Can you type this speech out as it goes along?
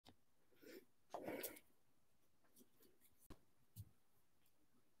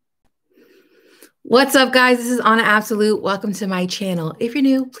What's up, guys? This is Anna Absolute. Welcome to my channel. If you're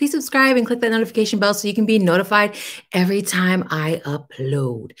new, please subscribe and click that notification bell so you can be notified every time I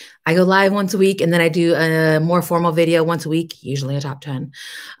upload. I go live once a week, and then I do a more formal video once a week, usually a top 10.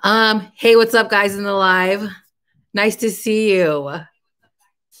 Hey, what's up, guys, in the live? Nice to see you.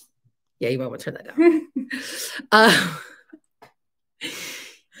 Yeah, you might want to turn that down.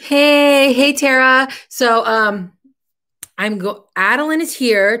 Hey, Tara. So, Adeline is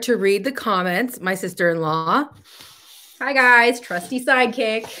here to read the comments, my sister-in-law. Hi, guys. Trusty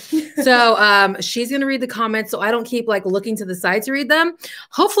sidekick. So she's going to read the comments so I don't keep like looking to the side to read them.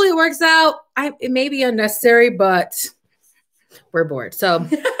 Hopefully it works out. It may be unnecessary, but we're bored. So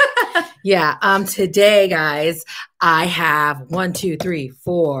yeah, today, guys, I have 1, 2, 3,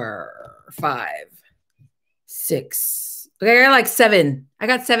 4, 5, 6. Okay, I got like 7. I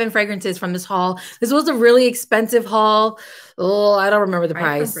got 7 fragrances from this haul. This was a really expensive haul. Oh, I don't remember the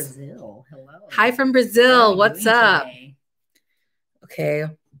price. Hi from Brazil. Hello. Hi from Brazil. What's up? Today? Okay.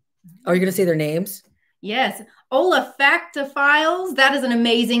 Are you going to say their names? Yes. Olfactophiles. That is an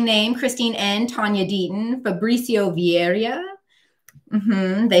amazing name. Christine N. Tanya Deaton. Fabricio Vieira.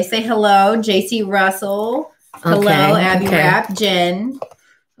 They say hello. JC Russell. Hello. Okay, Abby Rapp. Jen.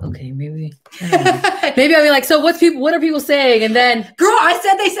 Okay, maybe maybe I'll be like, so what are people saying? And then, girl, I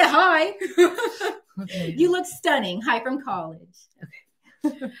said they said hi. Okay. You look stunning. Hi from college.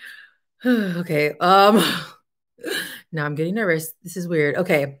 Okay. Okay. Now I'm getting nervous. This is weird.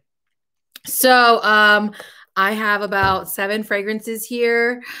 Okay. So I have about 7 fragrances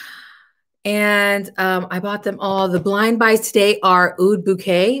here. And I bought them all. The blind buys today are Oud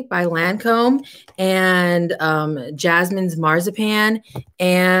Bouquet by Lancome and Jasmins Marzipane.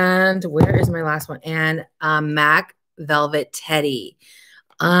 And where is my last one? And Mac Velvet Teddy.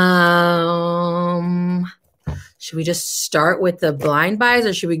 Should we just start with the blind buys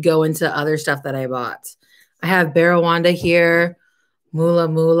or should we go into other stuff that I bought? I have Baraonda here.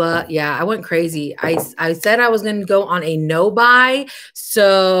 Mula. Yeah, I went crazy. I said I was going to go on a no buy.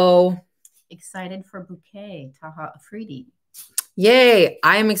 So... excited for Bouquet, Taha Afridi. Yay.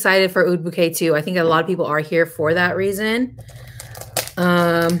 I am excited for Oud Bouquet too. I think a lot of people are here for that reason.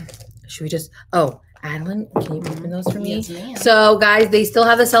 Should we just, Adeline, can you open those for me? Yes, ma'am. So guys, they still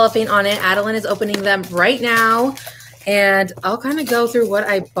have the cellophane on it. Adeline is opening them right now. And I'll kind of go through what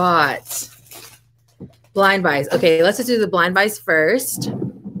I bought. Blind buys. Okay, let's just do the blind buys first.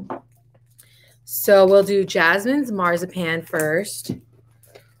 So we'll do Jasmine's Marzipane first.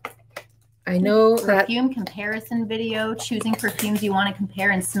 I know that perfume comparison video, choosing perfumes you want to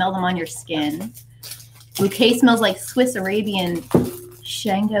compare and smell them on your skin. Bouquet smells like Swiss Arabian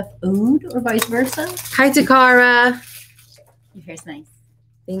Shangaf Oud or vice versa. Hi, Takara. Your hair's nice.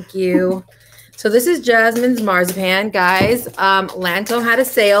 Thank you. So this is Jasmine's Marzipane, guys. Lancome had a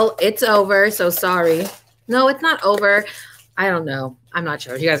sale. It's over, so sorry. No, it's not over. I don't know. I'm not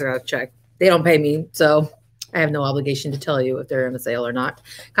sure. You guys are going to check. They don't pay me, so... I have no obligation to tell you if they're on a sale or not.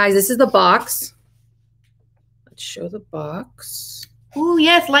 Guys, this is the box. Let's show the box. Oh,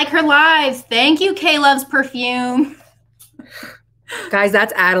 yes, like her lives. Thank you, Kay Loves Perfume. Guys,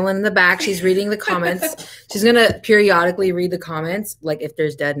 that's Adeline in the back. She's reading the comments. She's going to periodically read the comments, like if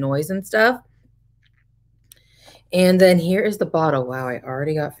there's dead noise and stuff. And then here is the bottle. Wow, I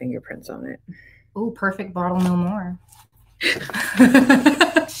already got fingerprints on it. Oh, perfect bottle, no more.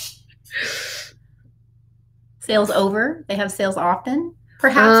 Sales over? They have sales often?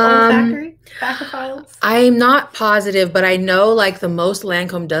 Perhaps olfactophiles? I'm not positive, but I know like the most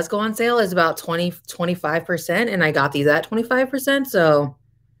Lancome does go on sale is about 25%, and I got these at 25%. So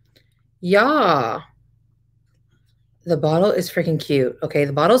yeah. The bottle is freaking cute. Okay,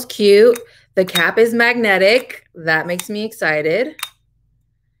 the bottle's cute. The cap is magnetic. That makes me excited.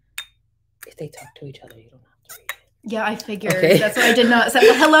 If they talk to each other, you don't have to read it. Yeah, I figured. Okay. That's why I did not say,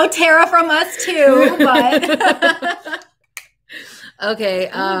 well, hello, Tara, from us too. But okay.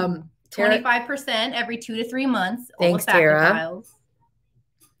 25% every 2 to 3 months. Thanks, Tara.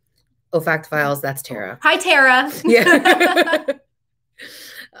 Olfactophiles, that's Tara. Hi, Tara. Yeah.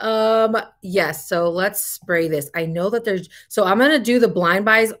 Yes, so let's spray this. I know that so I'm going to do the blind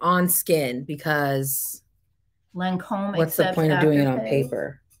buys on skin because Lancome, what's the point of doing it on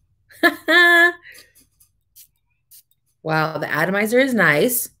paper? Wow, the atomizer is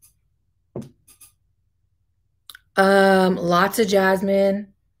nice. Lots of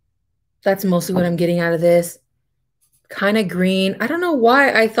jasmine. That's mostly what I'm getting out of this. Kind of green. I don't know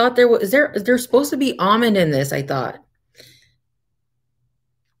why I thought there's supposed to be almond in this, I thought.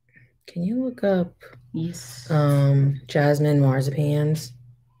 Can you look up Jasmine Marzipanes?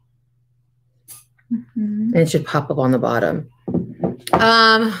 And it should pop up on the bottom.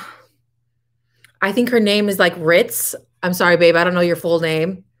 I think her name is like Ritz. I'm sorry, babe. I don't know your full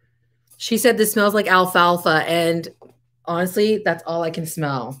name. She said this smells like alfalfa. And honestly, that's all I can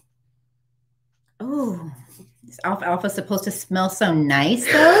smell. Oh, is alfalfa supposed to smell so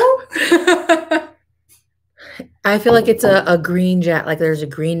nice though? I feel like it's a green like there's a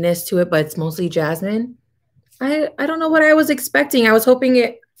greenness to it, but it's mostly jasmine. I don't know what I was expecting. I was hoping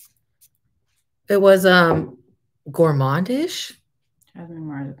it was gourmandish. Jasmine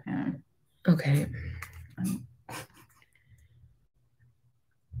Marzipane. Okay.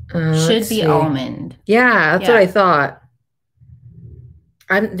 Should be almond. Yeah, that's what I thought.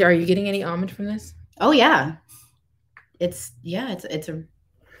 Are you getting any almond from this? Oh yeah. It's a,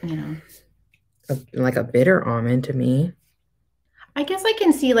 you know, like a bitter almond to me. I guess I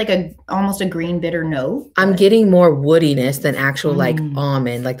can see like almost a green bitter note. I'm getting more woodiness than actual like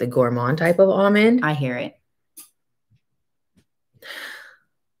almond, like the gourmand type of almond. I hear it.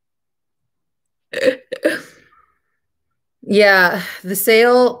 Yeah, the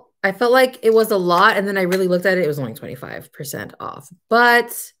sale, I felt like it was a lot, and then I really looked at it. It was only 25% off. But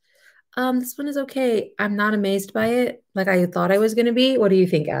this one is okay. I'm not amazed by it like I thought I was going to be. What do you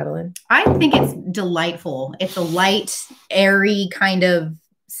think, Adeline? I think it's delightful. It's a light, airy kind of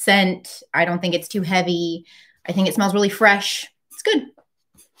scent. I don't think it's too heavy. I think it smells really fresh. It's good.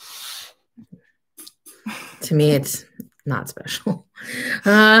 To me, it's not special.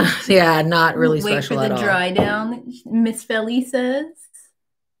 Yeah, not really special at all. Wait for the dry down, Miss Felly says.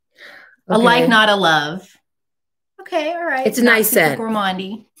 Okay. A like, not a love. Okay, all right. It's a nice scent.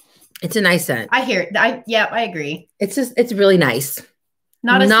 Gourmandy. It's a nice scent. I hear it. I agree. It's really nice.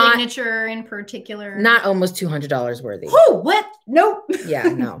 Not a signature in particular. Not almost $200 worthy. Oh, what? Nope. Yeah,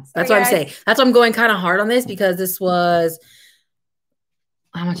 no. That's what I'm saying. That's why I'm going kind of hard on this, because this was,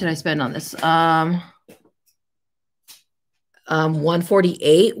 how much did I spend on this?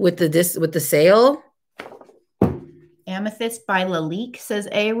 $148 with the sale. Amethyst by Lalique, says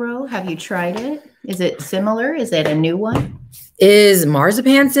Aero. Have you tried it? Is it similar? Is it a new one? Is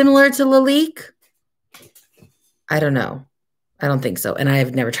Marzipane similar to Lalique? I don't know. I don't think so. And I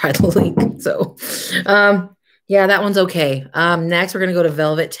have never tried Lalique. So, yeah, that one's okay. Next, we're going to go to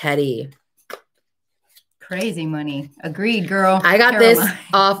Velvet Teddy. Crazy money. Agreed, girl. I got this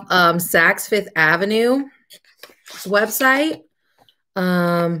off Saks Fifth Avenue website.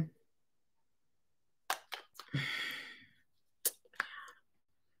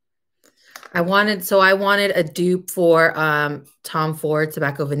 I wanted a dupe for Tom Ford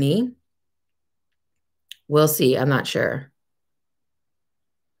Tobacco Vanille. We'll see. I'm not sure.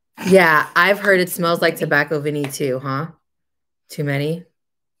 Yeah, I've heard it smells like Tobacco Vanille too, huh? Too many.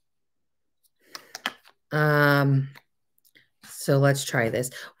 So let's try this.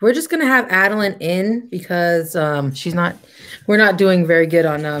 We're just gonna have Adeline in because we're not doing very good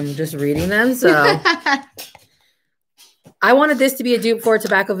on just reading them. So I wanted this to be a dupe for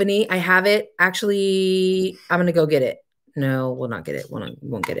Tobacco Vanille. I have it. Actually, I'm gonna go get it. No, we'll not get it. We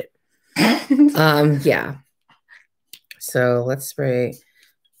won't get it. Yeah. So let's spray.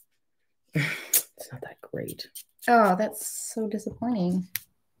 It's not that great. Oh, that's so disappointing.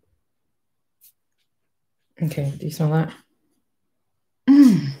 Okay, do you smell that?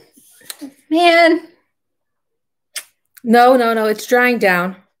 Man. No, it's drying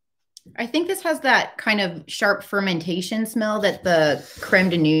down. I think this has that kind of sharp fermentation smell that the creme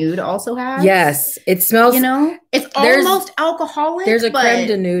de nude also has. Yes, it smells. It's almost alcoholic. There's a creme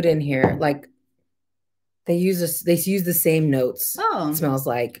de nude in here. Like they use the same notes. Oh, it smells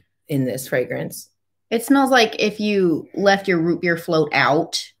like in this fragrance. It smells like if you left your root beer float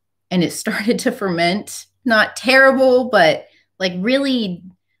out and it started to ferment. Not terrible, but like really,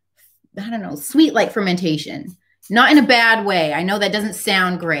 I don't know, sweet like fermentation. Not in a bad way. I know that doesn't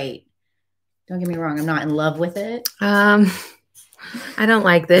sound great. Don't get me wrong. I'm not in love with it. I don't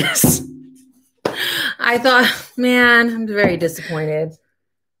like this. I thought, man, I'm very disappointed.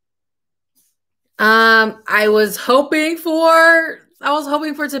 I was hoping for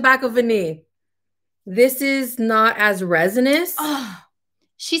Tobacco Vanille. This is not as resinous. Oh,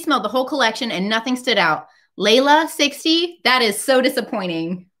 she smelled the whole collection and nothing stood out. Layla 60, that is so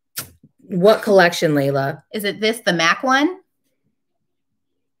disappointing. What collection, Layla? Is it the MAC one?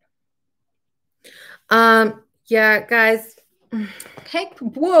 Yeah, guys. Okay.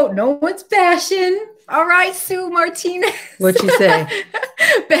 Whoa, no one's bashing. All right, Sue Martinez. What'd you say?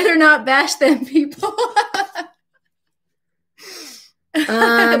 Better not bash them people.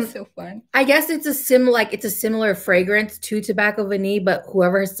 That's so fun. I guess it's a similar fragrance to Tobacco Vanille, but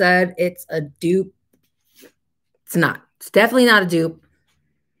whoever said it's a dupe, it's not. It's definitely not a dupe.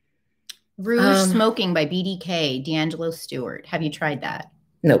 Rouge Smoking by BDK, D'Angelo Stewart. Have you tried that?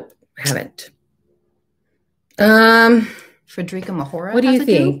 Nope, I haven't. Frederica Mahora. What do you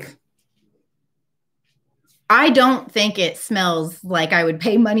think? I don't think it smells like I would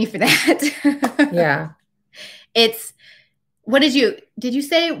pay money for that. Yeah. It's, what did you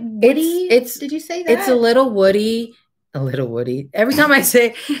say woody? Did you say that? It's a little woody. A little woody. Every time I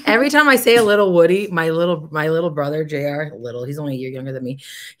say a little woody, my little brother, JR, he's only a year younger than me.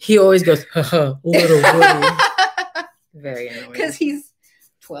 He always goes, little woody. Very annoying. Because he's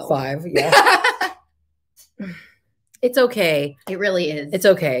 12. 5, yeah. It's okay. It really is. It's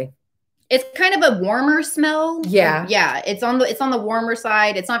okay. It's kind of a warmer smell. Yeah. Yeah. It's on the warmer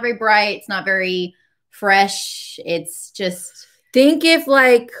side. It's not very bright. It's not very fresh. It's just, think if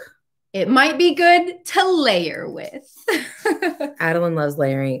like it might be good to layer with. Adeline loves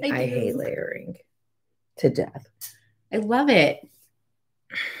layering. I hate layering to death. I love it.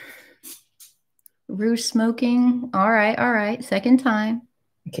 Rouge smoking. All right. Second time.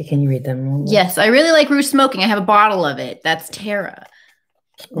 Okay, can you read them? Yes, I really like rouge smoking. I have a bottle of it. That's Tara.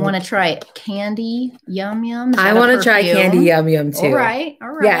 I want to try it. Candy Yum Yum. I want to try Candy Yum Yum too. All right.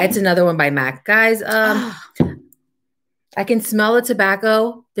 Yeah, it's another one by MAC. Guys, I can smell the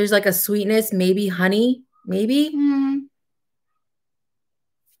tobacco. There's like a sweetness, maybe honey, maybe.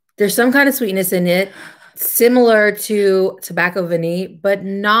 There's some kind of sweetness in it, similar to Tobacco Vanille, but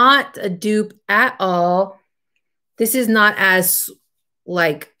not a dupe at all. This is not as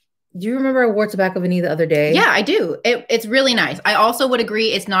like, do you remember I wore Tobacco Vanille the other day? Yeah, I do. It's really nice. I also would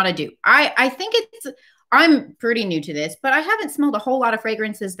agree it's not a dupe. I think I'm pretty new to this, but I haven't smelled a whole lot of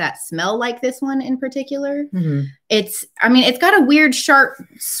fragrances that smell like this one in particular. It's got a weird, sharp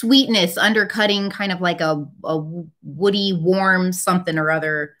sweetness undercutting kind of like a woody, warm something or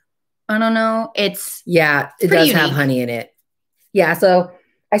other. I don't know. It does have honey in it. Yeah, so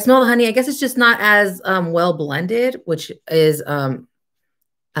I smell the honey. I guess it's just not as well blended, which is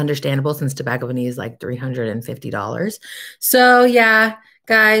understandable since Tobacco Vanille is like $350. So yeah,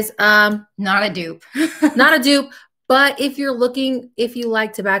 guys, not a dupe. Not a dupe, but if you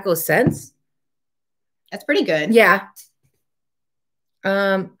like tobacco scents, that's pretty good. Yeah.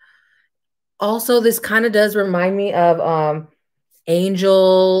 Also this kind of does remind me of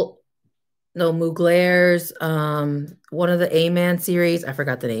Mugler's one of the A-Man series. I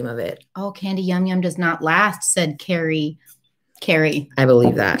forgot the name of it. Oh, Candy Yum Yum does not last, said Carrie. I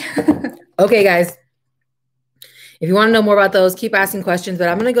believe that. Okay, guys. If you want to know more about those, keep asking questions, but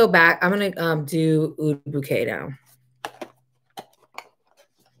I'm going to go back. I'm going to do Oud Bouquet now.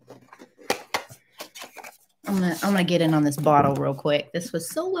 I'm going to get in on this bottle real quick. This was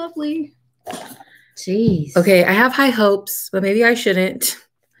so lovely. Jeez. Okay, I have high hopes, but maybe I shouldn't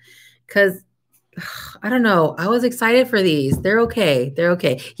because I don't know. I was excited for these. They're okay.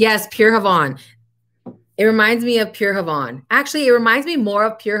 Yes, Pure Havane. It reminds me of Pure Havane. Actually, it reminds me more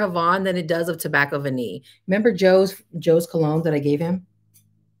of Pure Havane than it does of Tobacco Vanille. Remember Joe's cologne that I gave him?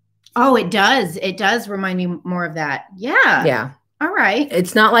 Oh, it does. It does remind me more of that. Yeah. Yeah. All right.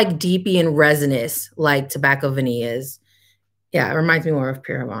 It's not like deepy and resinous like Tobacco Vanille is. Yeah, it reminds me more of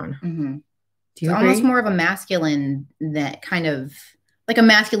Pure Havane. Do you agree? Almost more of a masculine, that kind of like a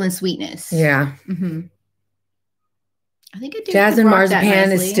masculine sweetness. Yeah. I think it did. Jasmine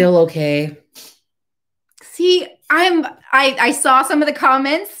Marzipane is still okay. See, I saw some of the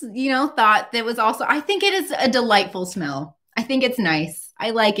comments, thought that was also, I think it is a delightful smell. I think it's nice. I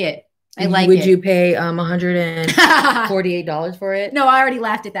like it. Would you pay $148 for it? No, I already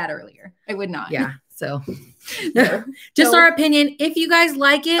laughed at that earlier. I would not. Yeah. So just our opinion. If you guys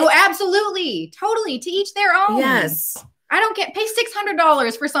like it. Oh, absolutely. Totally. To each their own. Yes. I don't pay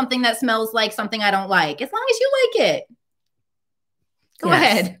 $600 for something that smells like something I don't like. As long as you like it. Go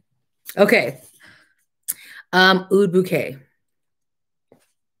ahead. Okay. Oud Bouquet.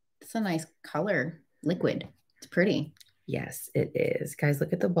 It's a nice color. Liquid. It's pretty. Yes, it is. Guys,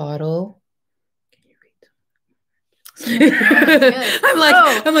 look at the bottle. Can you read? I'm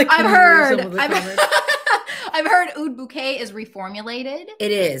like, I've heard Oud Bouquet is reformulated.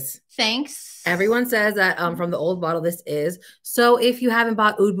 It is. Thanks. Everyone says that from the old bottle, this is. So if you haven't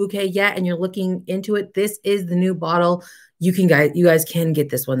bought Oud Bouquet yet and you're looking into it, this is the new bottle. You guys can get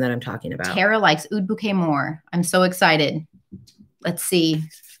this one that I'm talking about. Tara likes Oud Bouquet more. I'm so excited. Let's see.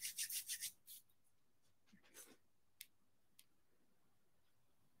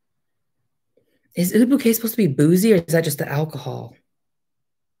 Is Oud Bouquet supposed to be boozy or is that just the alcohol?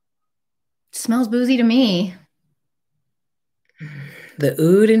 It smells boozy to me. The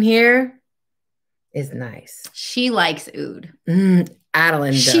oud in here is nice. She likes oud.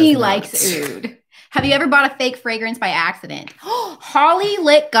 Adeline does She not. likes oud. Have you ever bought a fake fragrance by accident? Holly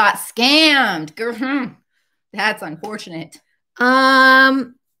Lick got scammed. That's unfortunate. I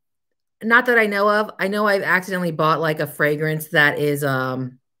not that I know of. I know I've accidentally bought like a fragrance that is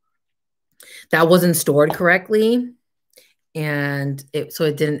that wasn't stored correctly, and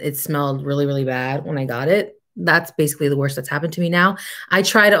it smelled really, really bad when I got it. That's basically the worst that's happened to me now. I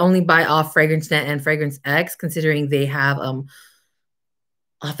try to only buy off Fragrancenet and Fragrance X, considering they have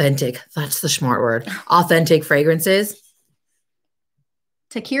authentic, that's the smart word, authentic fragrances.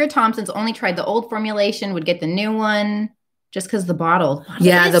 Takira Thompson's only tried the old formulation, would get the new one just because the bottle.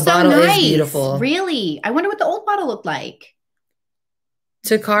 Yeah, the bottle is beautiful. Really? I wonder what the old bottle looked like.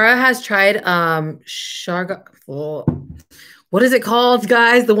 Takara has tried what is it called,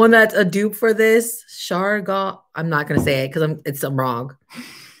 guys? The one that's a dupe for this? Sharga. I'm not going to say it because I'm wrong.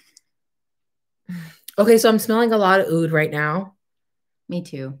 Okay, so I'm smelling a lot of oud right now. Me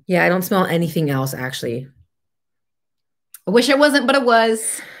too. Yeah, I don't smell anything else, actually. I wish I wasn't, but it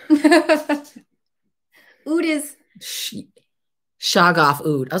was. Oud is... Shoggoth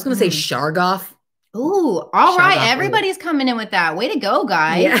oud. I was going to say Shargoff. Ooh, all right. Everybody's coming in with that. Way to go,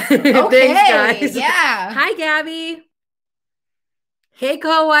 guys. Yeah. Okay. Thanks, guys. Yeah. Hi, Gabby. Hey,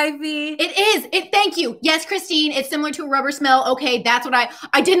 co-wifey. It is. Thank you. Yes, Christine. It's similar to a rubber smell. Okay, that's what I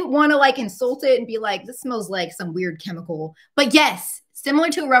didn't want to like insult it and be like, this smells like some weird chemical. But yes, similar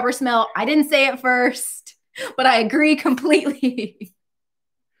to a rubber smell. I didn't say it first, but I agree completely.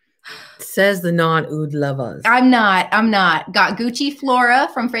 Says the non-oud lovers. I'm not. Got Gucci Flora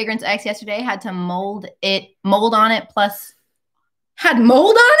from Fragrance X yesterday. Had to mold on it. Plus, had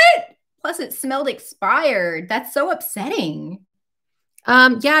mold on it. Plus, it smelled expired. That's so upsetting.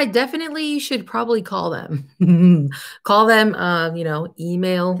 Yeah, I definitely should probably call them. Call them,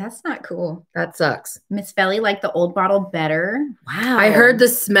 email. That's not cool. That sucks. Miss Felly liked the old bottle better. Wow. I heard the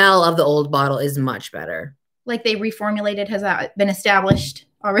smell of the old bottle is much better. Like they reformulated, has that been established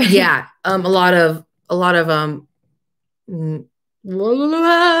already? Yeah. A lot of YouTubers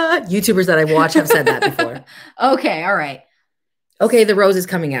that I've watched have said that before. Okay, all right. Okay, the rose is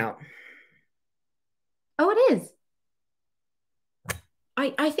coming out. Oh, it is.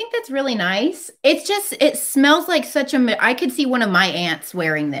 I think that's really nice. It smells like I could see one of my aunts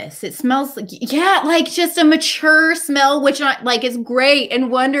wearing this. It smells like, like just a mature smell, which is great and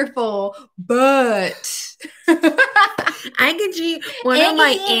wonderful, but I could see one of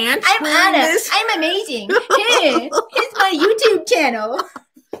my aunts. I'm Anna. This. I'm amazing. Here's my YouTube channel.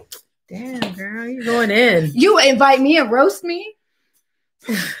 Damn, girl, you're going in. You invite me and roast me?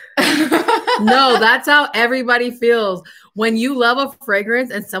 No, that's how everybody feels when you love a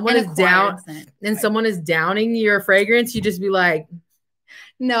fragrance and someone is downing your fragrance. You just be like,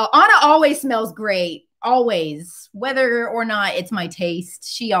 no, Anna always smells great, always, whether or not it's my taste.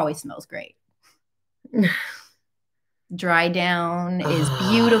 She always smells great. Dry down is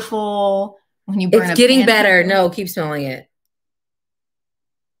beautiful. When you burn, it's getting better. No, keep smelling it.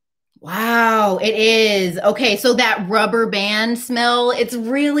 Wow, it is. Okay, so that rubber band smell, it's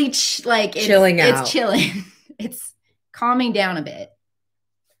really chilling out. It's chilling. It's calming down a bit.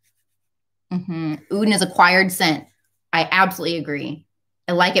 Oud is acquired scent. I absolutely agree.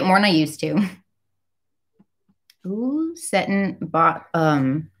 I like it more than I used to. Ooh, Seton bought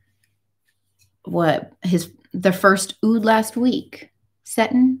the first oud last week.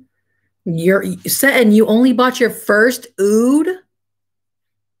 Seton? You only bought your first oud?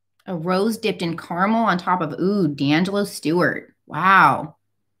 A rose dipped in caramel on top of oud. D'Angelo Stewart. Wow.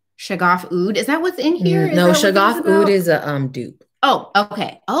 Shoggoth oud. Is that what's in here? No, Shoggoth oud is a dupe. Oh,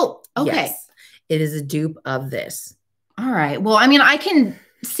 okay. Oh, okay. Yes, it is a dupe of this. All right. Well, I mean, I can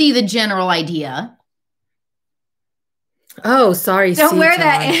see the general idea. Oh, sorry. Don't wear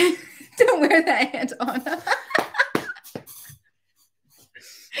that. Don't wear that, Aunt Anna.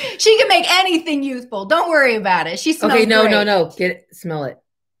 She can make anything useful. Don't worry about it. She smells great. No. Smell it.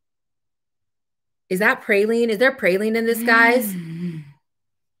 Is that praline? Is there praline in this, guys?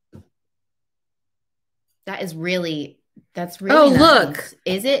 That's really nice. Look.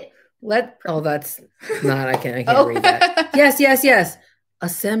 Is it? That's not, I can't read that. Yes.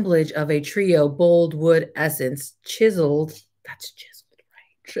 Assemblage of a trio bold wood essence chiseled. That's chiseled,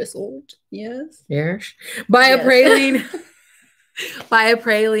 right? Chiseled. Yes. Yes. By a praline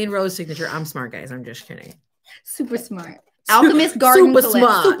rose signature. I'm smart, guys. I'm just kidding. Super smart. Alchemist Garden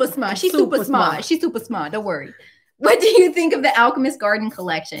Collection. Super smart. She's super smart. She's super smart. Don't worry. What do you think of the Alchemist Garden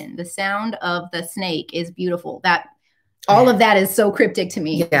Collection? The sound of the snake is beautiful. All of that is so cryptic to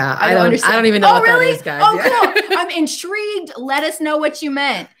me. Yeah, I don't understand. I don't even know what that is, guys. Oh, cool. I'm intrigued. Let us know what you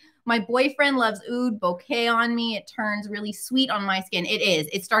meant. My boyfriend loves Oud Bouquet on me. It turns really sweet on my skin. It is.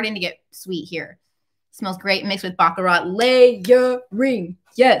 It's starting to get sweet here. Smells great mixed with Baccarat layering.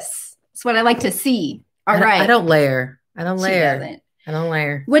 Yes. That's what I like to see. All right. I don't layer. I don't layer. I don't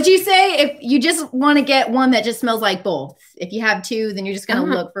layer. Would you say if you just want to get one that just smells like both? If you have two, then you're just going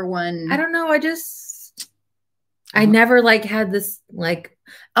to look for one. I don't know. I never like had this like,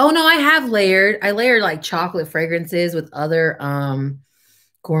 oh no, I have layered. I layered like chocolate fragrances with other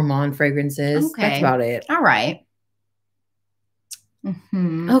gourmand fragrances. Okay. That's about it. All right.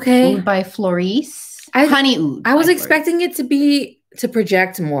 Okay. Oud by Floris. Honey Oud. I was expecting it to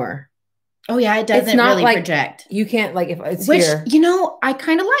project more. Oh yeah, it doesn't really project. You can't like if it's Which, here. you know, I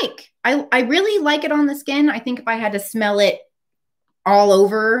kind of like. I really like it on the skin. I think if I had to smell it all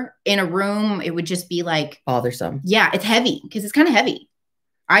over in a room, it would just be like bothersome. Yeah, it's heavy because it's kind of heavy.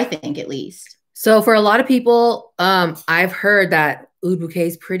 I think at least. So for a lot of people, I've heard that Oud Bouquet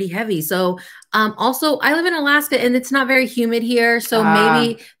is pretty heavy. So also I live in Alaska and it's not very humid here. So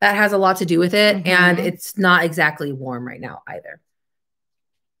maybe that has a lot to do with it. And it's not exactly warm right now either.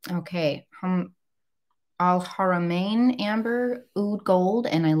 Okay. Al Haramain Amber Oud Gold,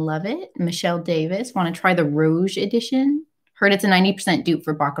 and I love it. Michelle Davis. Want to try the Rouge edition? Heard it's a 90% dupe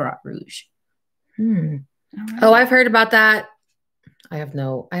for Baccarat Rouge. Right. Oh, I've heard about that. I have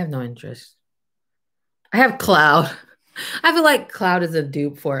no interest. I have Cloud. I feel like Cloud is a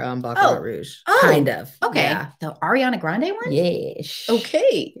dupe for Baccarat Rouge. Kind of. Okay. Yeah. The Ariana Grande one? Yes.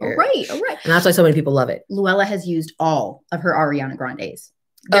 Okay. All right. And that's why so many people love it. Luella has used all of her Ariana Grandes.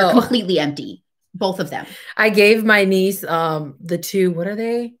 They're completely empty. Both of them. I gave my niece the two, what are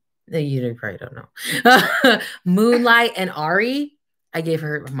they? You probably don't know. Moonlight and Ari. I gave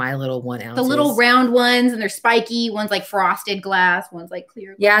her my little 1 ounce. The little round ones, and they're spiky. One's like frosted glass. One's like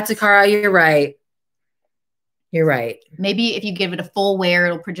clear glass. Yeah, Takara, you're right. You're right. Maybe if you give it a full wear,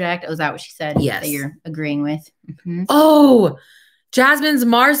 it'll project. Oh, is that what she said? Yes. That you're agreeing with. Oh, Jasmins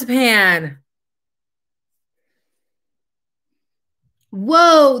Marzipane.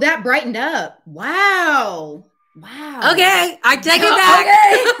 Whoa, that brightened up. Wow. Okay, I take it back.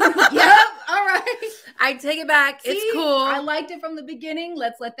 Okay. Yep. All right. I take it back. See, it's cool. I liked it from the beginning.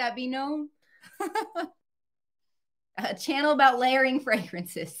 Let's let that be known. A channel about layering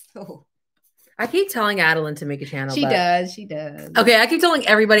fragrances. Oh. I keep telling Adeline to make a channel. She does. Okay, I keep telling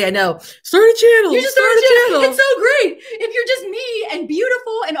everybody I know, start a channel. You just start a channel. It's so great. If you're just me and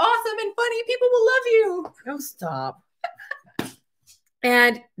beautiful and awesome and funny, people will love you. Don't stop.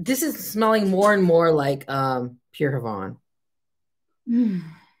 And this is smelling more and more like Pure Havane.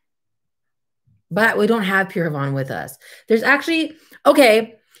 But we don't have Pure Havane with us. There's actually,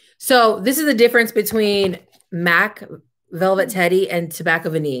 okay, so this is the difference between MAC Velvet Teddy and Tobacco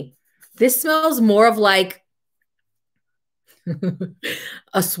Vanille. This smells more of like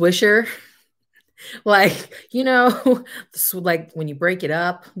a Swisher. Like, you know, like when you break it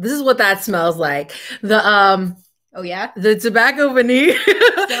up. This is what that smells like. Oh, yeah? The Tobacco Vanille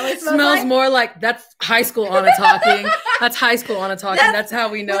smells more like that's high school Anna talking. That's high school Anna talking. That's how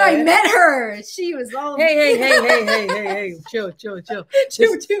we know when I met her. She was all hey. Chill.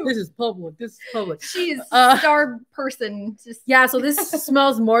 This is public. She's a star person. Yeah, so this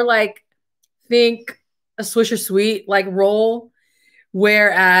smells more like, think a Swisher Sweet like roll,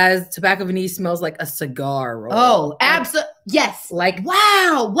 whereas Tobacco Vanille smells like a cigar roll. Oh, absolutely. Yes. Like,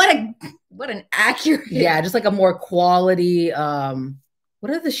 wow, what an accurate. Yeah, just like a more quality what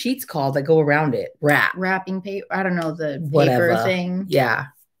are the sheets called that go around it? Wrapping paper. I don't know, the Whatever. paper thing. Yeah.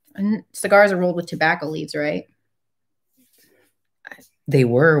 And cigars are rolled with tobacco leaves, right? They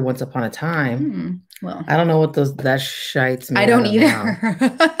were once upon a time. Well, I don't know what that shite's made I don't either.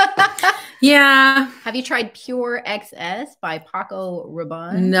 Yeah. Have you tried Pure XS by Paco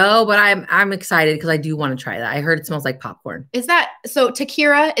Rabanne? No, but I'm excited because I do want to try that. I heard it smells like popcorn. Is that so?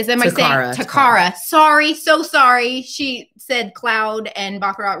 Takira? Is that my saying? Takara. Takara. Sorry, so sorry. She said Cloud and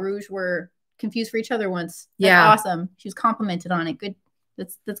Baccarat Rouge were confused for each other once. That's awesome. She was complimented on it. Good.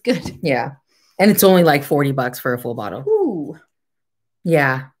 That's good. Yeah, and it's only like $40 for a full bottle. Ooh.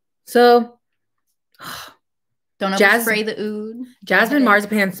 Yeah. So don't overspray the oud. Jasmins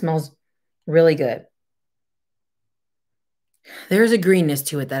Marzipane smells really good. There's a greenness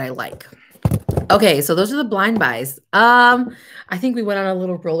to it that I like. Okay, so those are the blind buys. I think we went on a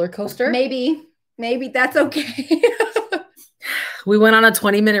little roller coaster. Maybe that's okay. We went on a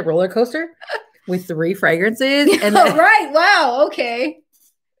 20-minute roller coaster with 3 fragrances. And then, right. Wow. Okay.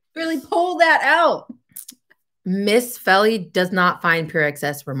 Really pull that out. Miss Felly does not find Pure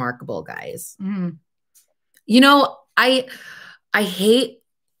XS remarkable, guys. You know, I feel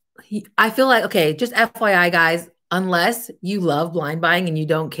like, okay, just FYI, guys, unless you love blind buying and you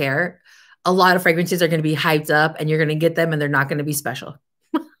don't care, a lot of fragrances are going to be hyped up and you're going to get them and they're not going to be special.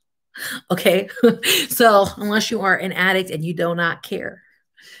 Okay. So unless you are an addict and you do not care,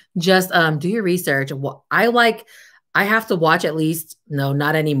 just do your research. I like I have to watch at least, no,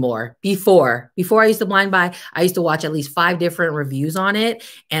 not anymore. Before I used to blind buy, I used to watch at least 5 different reviews on it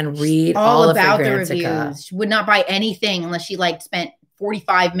and read all about of the Fragrantica. reviews. She would not buy anything unless she like spent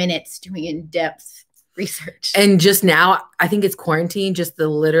 45 minutes doing in-depth research. And just now, I think it's quarantine, just the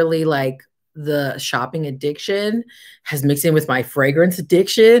literally like the shopping addiction has mixed in with my fragrance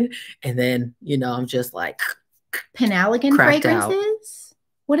addiction. And then, you know, I'm just like Paralegal fragrances? Out.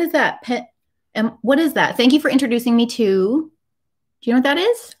 What is that? What is that? Thank you for introducing me to. Do you know what that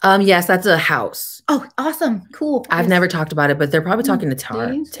is? Yes, that's a house. Oh, awesome. Cool. I've never talked about it, but they're probably talking to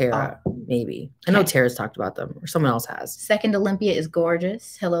Tara, maybe. I know Tara's talked about them, or someone else has. Second Olympia is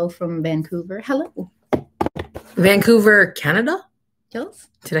gorgeous. Hello from Vancouver. Hello. Vancouver, Canada? Yes.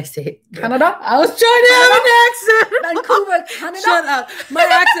 Did I say it? Canada? I was trying to have an accent. Vancouver, Canada? Shut up. My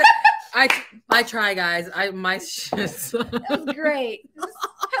accent. I try, guys. My That was great.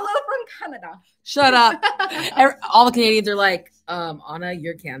 Hello from Canada. Shut up. All the Canadians are like, Anna,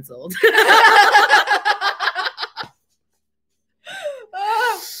 you're canceled.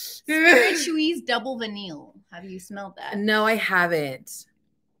 Spirituise double vanille. Have you smelled that? No, I haven't.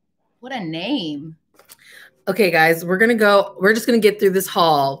 What a name. Okay, guys, we're just gonna get through this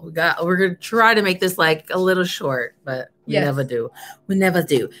haul. We're gonna try to make this like a little short, but we never do. We never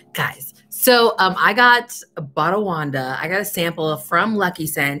do, guys. So I got a Baraonda. I got a sample from Lucky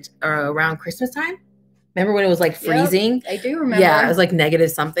Scent around Christmas time. Remember when it was like freezing? Yep, I do remember. Yeah, it was like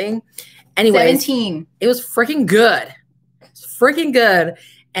negative something. Anyway, 17. It was freaking good. It's freaking good.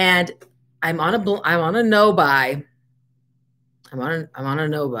 And I'm on a no buy. I'm on a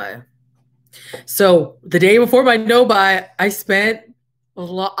no buy. So the day before my no buy, I spent a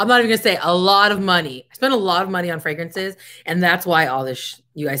lot. I'm not even gonna say a lot of money. I spent a lot of money on fragrances, and that's why all this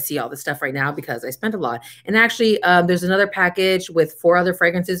you guys see all this stuff right now, because I spent a lot. And actually, there's another package with 4 other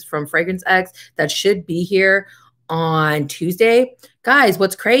fragrances from Fragrance X that should be here on Tuesday. Guys,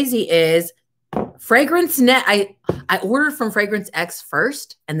 what's crazy is Fragrancenet. I ordered from Fragrance X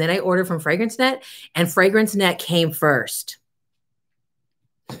first, and then I ordered from Fragrancenet, and Fragrancenet came first.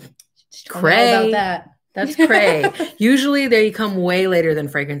 Cray. About that. That's cray. Usually they come way later than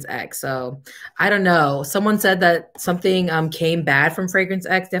Fragrance X. So I don't know. Someone said that something came bad from Fragrance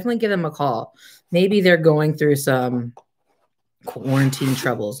X. Definitely give them a call. Maybe they're going through some quarantine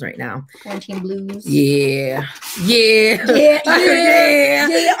troubles right now. Quarantine blues. Yeah. Yeah.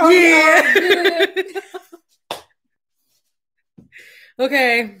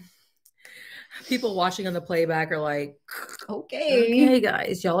 Okay. People watching on the playback are like, okay,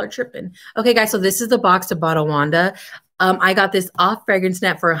 guys, y'all are tripping. Okay, guys, so this is the box of Baraonda. I got this off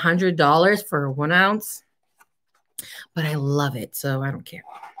Fragrancenet for $100 for 1 ounce, but I love it, so I don't care.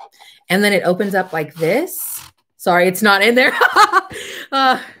 And then it opens up like this. Sorry, it's not in there.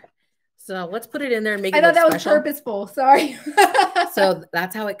 So let's put it in there and make it look special. I thought that was purposeful. Sorry. So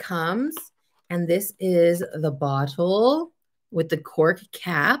that's how it comes. And this is the bottle with the cork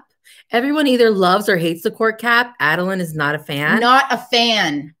cap. Everyone either loves or hates the cork cap. Adeline is not a fan. Not a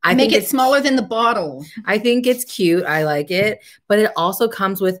fan. I make it smaller than the bottle. I think it's cute. I like it. But it also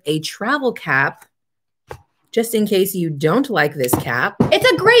comes with a travel cap, just in case you don't like this cap. It's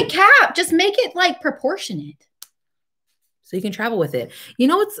a great cap. Just make it like proportionate. So you can travel with it. You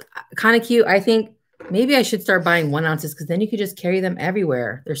know what's kind of cute? I think maybe I should start buying 1 ounces, because then you could just carry them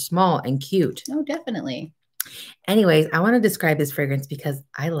everywhere. They're small and cute. Oh, definitely. Anyways, I want to describe this fragrance because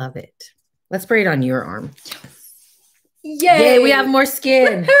I love it. Let's spray it on your arm. Yay! We have more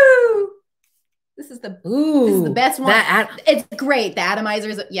skin. This is the best one. It's great. The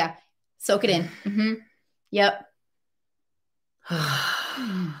atomizers, yeah. Soak it in. Mm-hmm. Yep.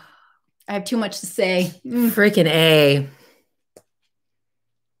 I have too much to say. Freaking A.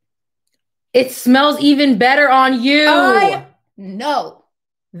 It smells even better on you. No.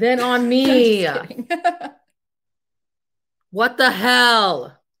 Than on me. What the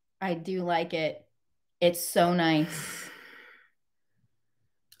hell? I do like it. It's so nice.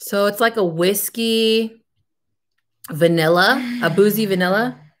 So it's like a whiskey vanilla, a boozy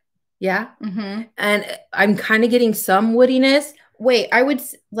vanilla. Yeah. Mm-hmm. And I'm kind of getting some woodiness. Wait, I would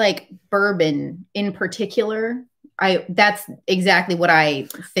like bourbon in particular. That's exactly what I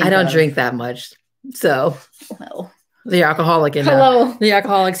think. I don't drink that much. So, well, the alcoholic in the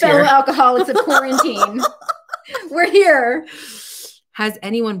alcoholics fellow here. Alcoholics of quarantine. We're here. Has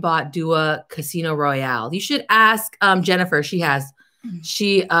anyone bought Dua Casino Royale? You should ask Jennifer. She has.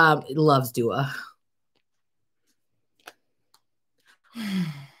 She loves Dua.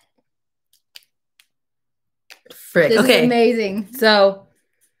 Frick. This is amazing. So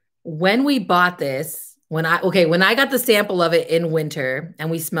when we bought this, When I got the sample of it in winter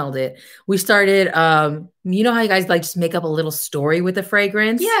and we smelled it, we started, you know how you guys like just make up a little story with the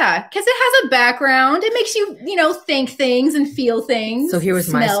fragrance? Yeah, because it has a background. It makes you, think things and feel things. So here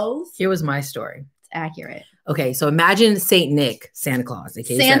was my story. It's accurate. Okay, so imagine Saint Nick, Santa Claus,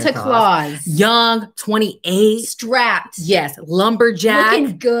 aka Santa Claus. Young, 28. Strapped. Yes, lumberjack.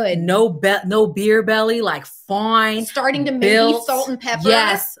 Looking good. No beer belly, like fine. Starting to maybe salt and pepper.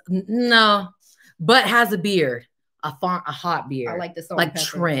 Yes. No. But has a beard. A hot beard. I like the salt like and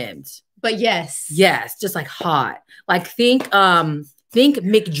pepper. Trimmed. But yes. Yes, just like hot. Like think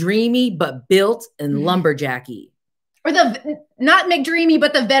McDreamy, but built and lumberjacky. Or not McDreamy,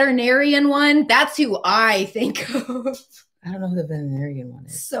 but the veterinarian one. That's who I think of. I don't know who the veterinarian one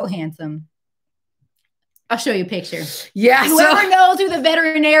is. So handsome. I'll show you a picture. Yeah. Whoever knows who the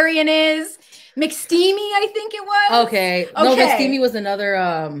veterinarian is. McSteamy, I think it was. Okay. No, McSteamy was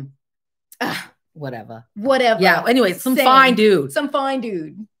another whatever. Yeah. Anyway, some fine dude.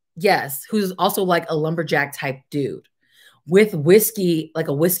 Yes. Who's also like a lumberjack type dude with whiskey, like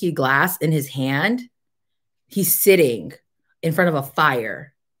a whiskey glass in his hand. He's sitting in front of a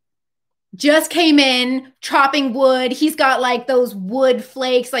fire. Just came in, chopping wood. He's got like those wood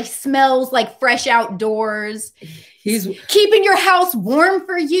flakes, like smells like fresh outdoors. He's keeping your house warm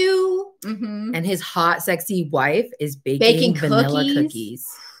for you. Mm-hmm. And his hot, sexy wife is baking vanilla cookies.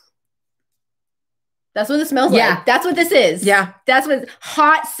 That's what it smells like. That's what this is. Yeah. That's what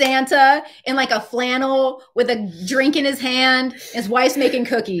hot Santa in like a flannel with a drink in his hand. His wife's making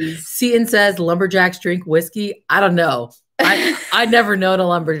cookies. Seaton says lumberjacks drink whiskey. I don't know. I never known a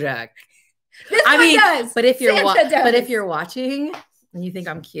lumberjack. This one does. But if you're watching and you think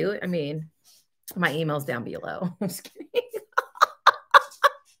I'm cute, I mean, my email's down below. I'm just kidding.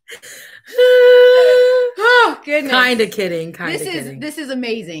 Oh goodness. Kind of kidding. This is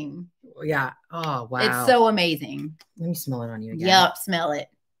amazing. Yeah. Oh wow. It's so amazing. Let me smell it on you again. Yep, smell it.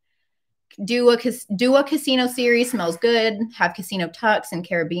 Do a casino series, smells good. Have casino tux and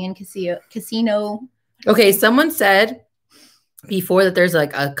Caribbean casino. Okay, someone said before that there's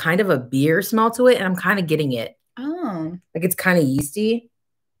like a kind of a beer smell to it, and I'm kind of getting it. Oh. Like it's kind of yeasty.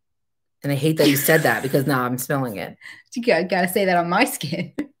 And I hate that you said that because now I'm smelling it. You gotta say that on my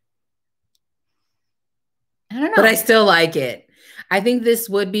skin. I don't know. But I still like it. I think this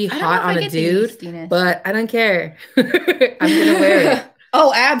would be hot on a dude, but I don't care. I'm gonna wear it.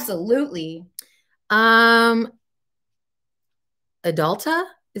 Oh, absolutely. Adulta?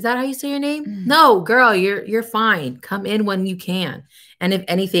 Is that how you say your name? No, girl, you're fine. Come in when you can. And if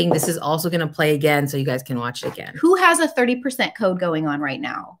anything, this is also gonna play again so you guys can watch it again. Who has a 30% code going on right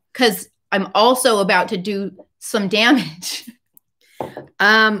now? Because I'm also about to do some damage.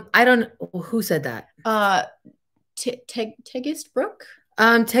 I don't who said that? Tegist Brook?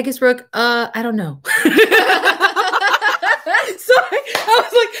 Tegist Brook, I don't know. Sorry, I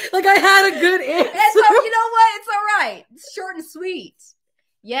was like I had a good answer. And so, you know what? It's all right. It's short and sweet.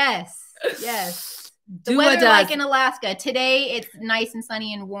 Yes. The weather like in Alaska. Today, it's nice and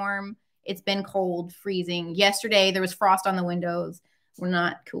sunny and warm. It's been cold, freezing. Yesterday, there was frost on the windows. We're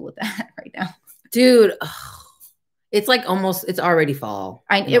not cool with that right now. Dude, it's like it's already fall.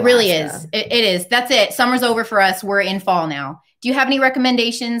 It really is. It is. That's it. Summer's over for us. We're in fall now. Do you have any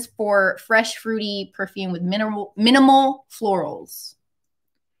recommendations for fresh, fruity perfume with minimal florals?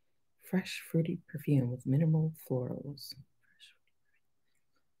 Fresh, fruity perfume with minimal florals.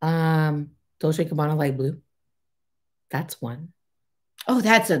 Dolce & Gabbana Light Blue. That's one. Oh,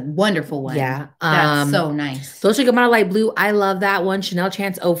 that's a wonderful one. Yeah. That's so nice. Dolce & Gabbana Light Blue. I love that one. Chanel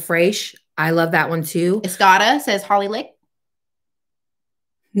Chance Eau Fraiche. I love that one too. Escada says Holly Lick.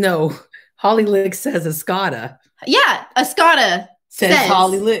 No, Holly Lick says Escada. Yeah, Escada says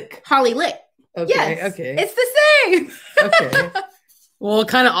Holly Lick. Holly Lick. Okay, yes, okay. It's the same. Okay. Well, it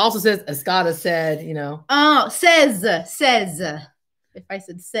kind of also says Escada said, you know. Oh, says. If I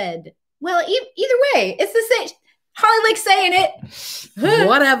said. Well, either way, it's the same. Holly Lick saying it.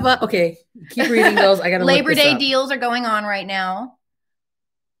 Whatever. Okay, keep reading those. I got to Labor Day deals are going on right now.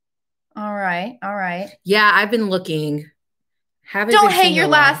 All right. Yeah, I've been looking. Don't hate your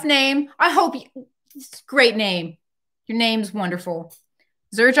last name. I hope it's a great name. Your name's wonderful.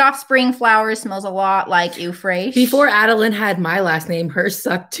 Xerjoff Spring Flowers smells a lot like Eau Fraiche. Before Adeline had my last name, hers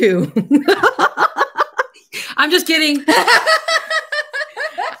sucked too. I'm just kidding.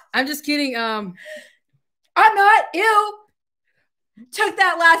 I'm not. Ew. Took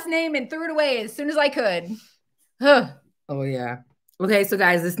that last name and threw it away as soon as I could. Oh, yeah. Okay, so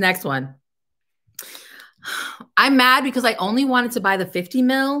guys, this next one. I'm mad because I only wanted to buy the 50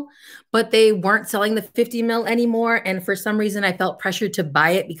 mil, but they weren't selling the 50 mil anymore. And for some reason, I felt pressured to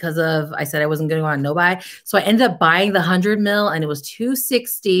buy it because of, I said I wasn't going to go on no buy. So I ended up buying the 100 mil and it was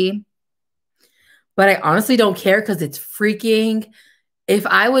 $260. But I honestly don't care because it's freaking. If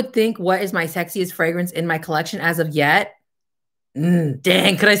I would think what is my sexiest fragrance in my collection as of yet,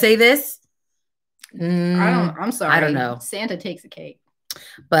 dang, could I say this? I'm sorry. I don't know. Santa takes a cake.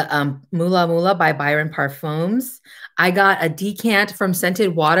 But Mula Mula by Byron Parfums. I got a decant from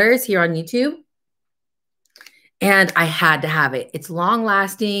Scented Waters here on YouTube. And I had to have it. It's long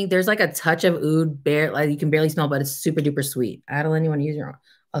lasting. There's like a touch of oud, like you can barely smell, but it's super duper sweet. Adeline, you want to use your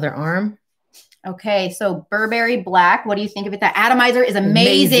other arm? Okay, so Burberry Black. What do you think of it? That atomizer is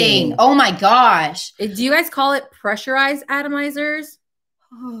amazing. Oh my gosh. Do you guys call it pressurized atomizers?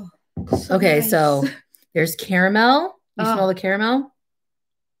 Oh, okay, nice. So there's caramel. You smell the caramel?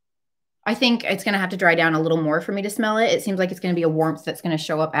 I think it's going to have to dry down a little more for me to smell it. It seems like it's going to be a warmth that's going to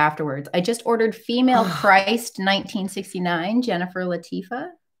show up afterwards. I just ordered Female Priced 1969, Jennifer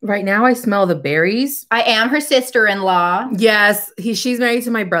Latifa. Right now I smell the berries. I am her sister-in-law. Yes, she's married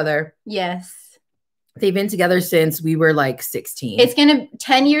to my brother. Yes. They've been together since we were like 16. It's going to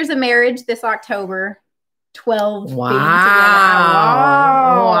 10 years of marriage this October. 12 wow. being together.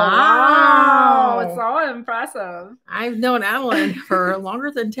 Wow. It's all impressive. I've known Adeline for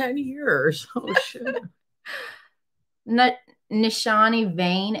longer than 10 years. Oh, shit. Nishani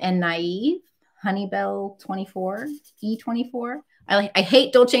Vain and Naive. Honeybell 24. E24. I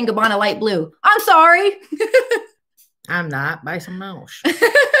hate Dolce & Gabbana light blue. I'm sorry. I'm not. Buy some else.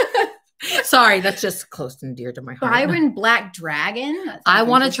 Sorry, that's just close and dear to my heart. Byron Black Dragon. I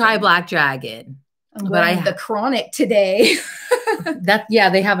want to try Black Dragon. But I the Chronic today.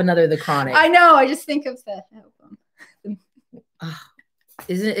 They have another The Chronic. I know. I just think of the album.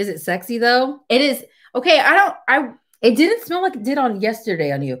 Is it sexy though? It is. Okay, it didn't smell like it did on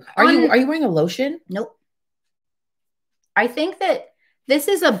yesterday on you. Are you wearing a lotion? Nope. I think that this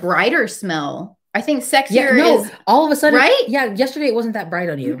is a brighter smell. I think sexier is all of a sudden, right? Yeah, yesterday it wasn't that bright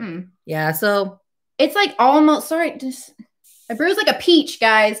on you. Mm-mm. Yeah, so it's like almost just I bruise like a peach,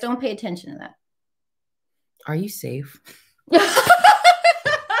 guys. Don't pay attention to that. Are you safe?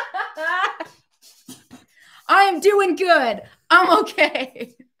 I am doing good. I'm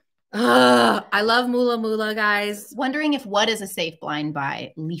okay. I love Mula Mula, guys. Wondering if What is a Safe Blind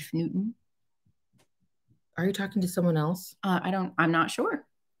by Leaf Newton. Are you talking to someone else? I'm not sure.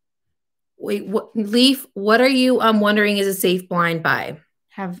 Wait, Leaf, what are you wondering is a safe blind by?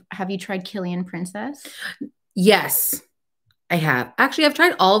 Have you tried Killian Princess? Yes. I have. Actually, I've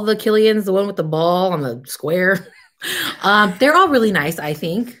tried all the Killians, the one with the ball on the square. They're all really nice, I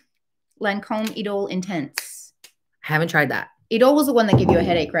think. Lancome Idole Intense. I haven't tried that. Idole was the one that gave you a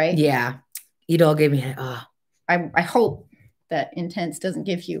headache, right? Yeah. Idole gave me I hope that Intense doesn't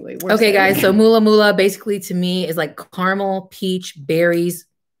give you a worse Okay, headache. guys. So Mula Mula basically to me is like caramel, peach, berries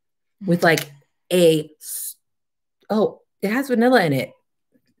with like it has vanilla in it.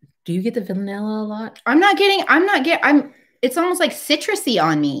 Do you get the vanilla a lot? It's almost like citrusy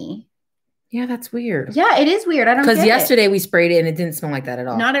on me. Yeah, that's weird. Yeah, it is weird. I don't get it. Because yesterday we sprayed it and it didn't smell like that at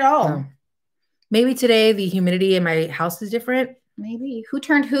all. Not at all. No. Maybe today the humidity in my house is different. Maybe. Who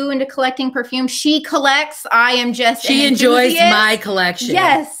turned who into collecting perfume? She collects. I am just She enjoys my collection.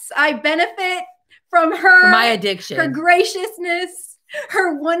 Yes, I benefit from her. My addiction. Her graciousness,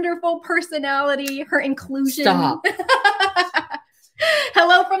 her wonderful personality, her inclusion. Stop.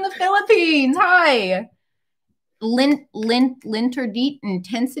 Hello from the Philippines. Hi. Linterdite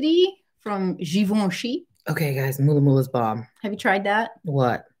Intensity from Givenchy. Okay, guys, Mula Mula's bomb. Have you tried that?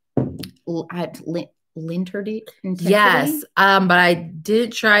 What? Linterdite Intensity? Yes, but I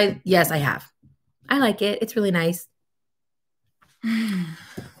did try. Yes, I have. I like it. It's really nice.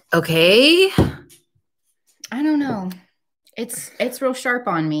 Okay. I don't know. It's real sharp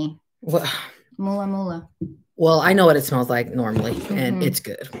on me. What? Mula Mula. Well, I know what it smells like normally, and it's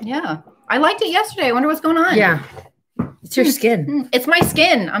good. Yeah. I liked it yesterday. I wonder what's going on. Yeah. It's your skin. It's my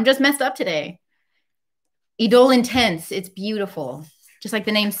skin. I'm just messed up today. Idole Intense. It's beautiful. Just like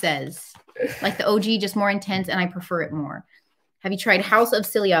the name says. Like the OG, just more intense, and I prefer it more. Have you tried House of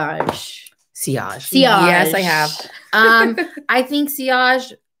Sillage? Sillage. Sillage. Yes, I have. I think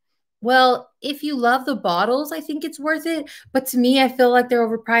Sillage, well, if you love the bottles, I think it's worth it. But to me, I feel like they're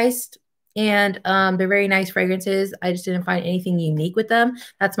overpriced. And they're very nice fragrances. I just didn't find anything unique with them.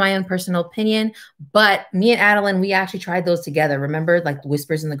 That's my own personal opinion. But me and Adeline, we actually tried those together. Remember, like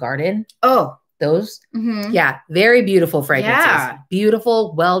Whispers in the Garden? Oh. Those? Mm-hmm. Yeah. Very beautiful fragrances. Yeah.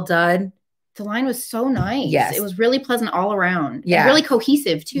 Beautiful. Well done. The line was so nice. Yes. It was really pleasant all around. Yeah. And really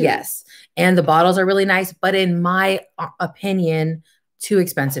cohesive too. Yes. And the bottles are really nice, but in my opinion, too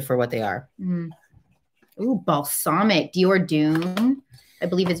expensive for what they are. Ooh, balsamic Dior Dune. I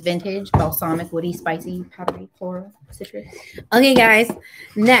believe it's vintage. Balsamic, woody, spicy, powdery, floral, citrus. Okay, guys.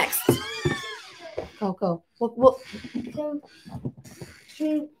 Next. Go. Well, can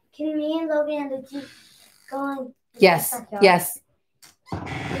me and Logan and the Jeep go on? Yes.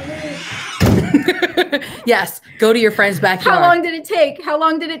 Yes. Go to your friend's backyard. How long did it take? How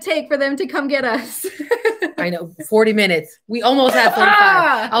long did it take for them to come get us? I know, 40 minutes. We almost had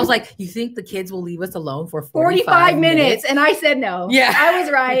 45. I was like, you think the kids will leave us alone for 45 minutes? And I said no. Yeah. I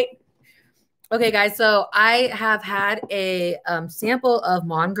was right. Okay, guys. So I have had a sample of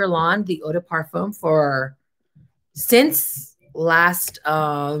Mon Guerlain, the Eau de Parfum, since last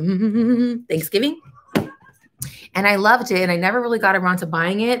Thanksgiving. And I loved it. And I never really got around to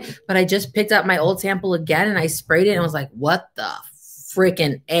buying it, but I just picked up my old sample again and I sprayed it and I was like, what the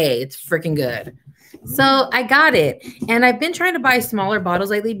freaking A? It's freaking good. So I got it. And I've been trying to buy smaller bottles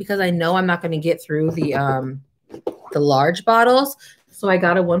lately because I know I'm not going to get through the large bottles. So I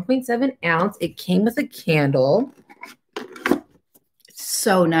got a 1.7 ounce. It came with a candle. It's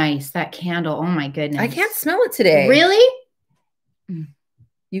so nice. That candle. Oh my goodness. I can't smell it today. Really?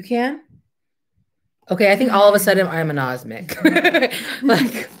 You can? Okay, I think all of a sudden I'm anosmic.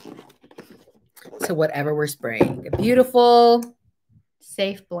 Like, so whatever we're spraying. Beautiful.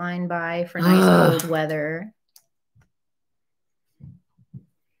 Safe blind buy for nice cold weather.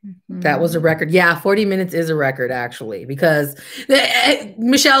 That was a record. Yeah, 40 minutes is a record, actually, because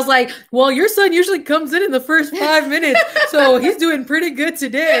Michelle's like, well, your son usually comes in the first 5 minutes, so he's doing pretty good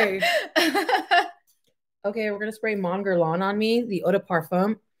today. Okay, we're going to spray Mon Guerlain on me, the Eau de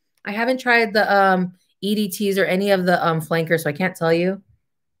Parfum. I haven't tried the EDTs or any of the flankers, so I can't tell you.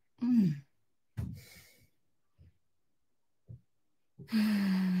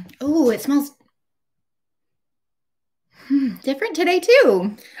 Oh, it smells different today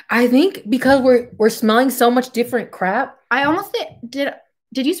too. I think because we're smelling so much different crap. I almost did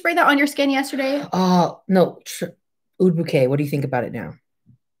you spray that on your skin yesterday? No. Oud Bouquet. What do you think about it now?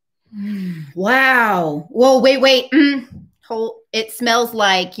 Wow. Whoa, wait. It smells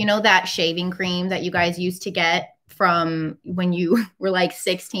like, you know, that shaving cream that you guys used to get from when you were like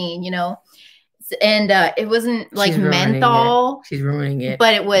 16, you know? And it wasn't like menthol. She's ruining it.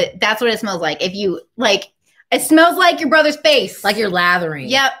 But that's what it smells like. If you like, it smells like your brother's face. Like you're lathering.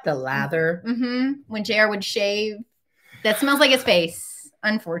 Yep. The lather. When JR would shave, that smells like his face,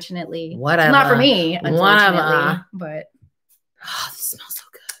 unfortunately. Whatever. Not for me, unfortunately. But this smells so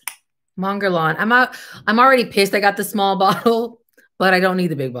good. Mon Guerlain. I'm already pissed I got the small bottle, but I don't need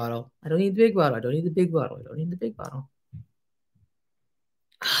the big bottle. I don't need the big bottle.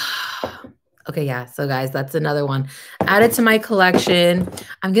 Okay, yeah. So guys, that's another one added to my collection.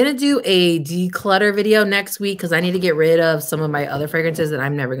 I'm going to do a declutter video next week because I need to get rid of some of my other fragrances that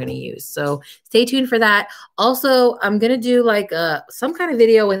I'm never going to use. So stay tuned for that. Also, I'm going to do like some kind of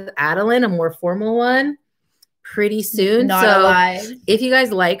video with Adeline, a more formal one pretty soon. Not alive. If you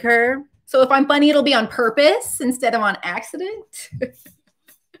guys like her. So if I'm funny, it'll be on purpose instead of on accident.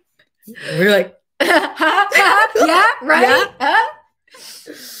 We're like, yeah, right? Yeah. Huh?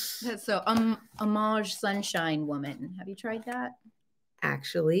 So, Homage Sunshine Woman. Have you tried that?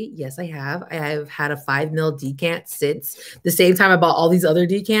 Actually, yes, I have. I have had a 5 ml decant since the same time I bought all these other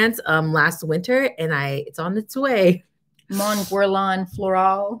decants last winter, and it's on its way. Mon Guerlain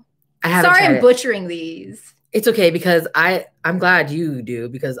Floral. Sorry, I'm butchering these. It's okay because I'm glad you do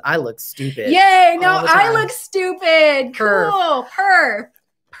because I look stupid. Yay! No, I look stupid. Cool. Perf.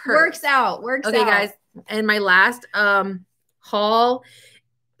 Works out. Okay, guys. And my last haul.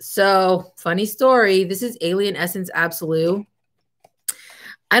 So, funny story. This is Alien Essence Absolute.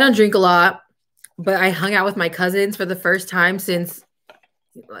 I don't drink a lot, but I hung out with my cousins for the first time since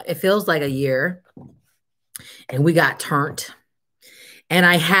it feels like a year. And we got turned. And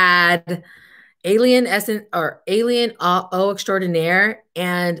I had Alien Essence or Alien Eau Extraordinaire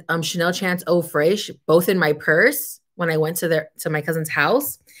and Chanel Chance Eau Fraiche both in my purse when I went to my cousin's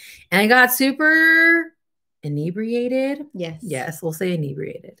house. And I got super inebriated. Yes, we'll say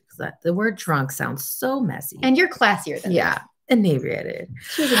inebriated because the word drunk sounds so messy. And you're classier than that. Inebriated.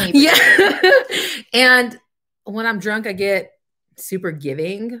 She's inebriated. Yeah. And when I'm drunk, I get super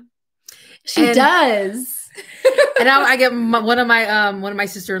giving. She does. And now I get one of my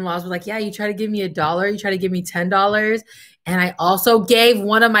sister-in-laws was like, yeah, you try to give me $1, you try to give me $10. And I also gave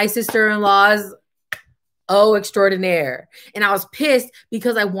one of my sister-in-laws Eau Extraordinaire. And I was pissed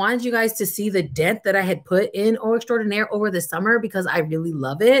because I wanted you guys to see the dent that I had put in Eau Extraordinaire over the summer because I really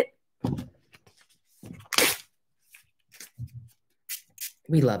love it.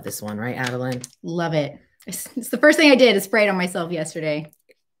 We love this one, right, Adeline? Love it. It's the first thing I did is spray it on myself yesterday.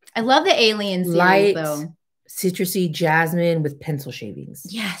 I love the Alien series, light, though. Citrusy jasmine with pencil shavings.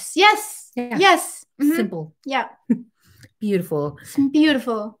 Yes. Yes. Yeah. Yes. Simple. Yeah. Beautiful. It's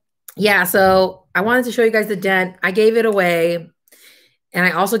beautiful. Yeah. So I wanted to show you guys the dent. I gave it away. And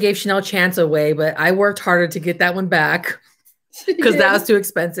I also gave Chanel Chance away, but I worked harder to get that one back because that was too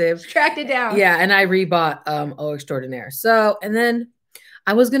expensive. Tracked it down. Yeah. And I rebought Eau Extraordinaire. So, and then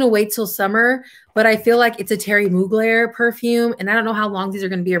I was going to wait till summer, but I feel like it's a Thierry Mugler perfume. And I don't know how long these are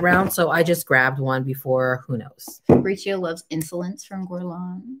going to be around. So I just grabbed one before, who knows. Fabrizio loves Insolence from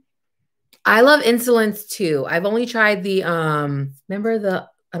Guerlain. I love Insolence too. I've only tried the, remember the,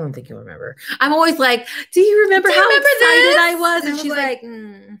 I don't think you'll remember. I'm always like, do you remember how excited I was? And she's like,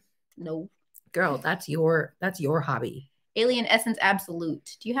 no. Girl, that's your hobby. Alien Essence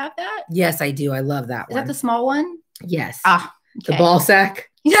Absolute. Do you have that? Yes, I do. I love that one. Is that the small one? Yes. Ah, okay. The ball sack.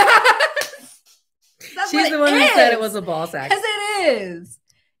 She's the one who said it was a ball sack. Yes, it is.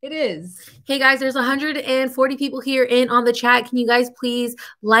 It is. Hey guys, there's 140 people here in on the chat. Can you guys please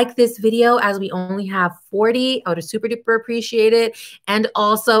like this video as we only have 40? I would super duper appreciate it. And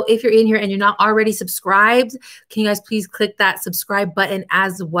also, if you're in here and you're not already subscribed, can you guys please click that subscribe button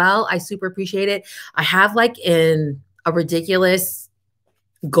as well? I super appreciate it. I have like a ridiculous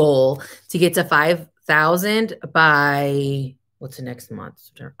goal to get to 5,000 by what's the next month?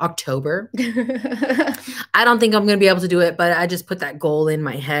 October. I don't think I'm going to be able to do it, but I just put that goal in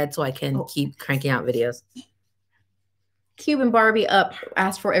my head so I can keep cranking out videos. Cuban Barbie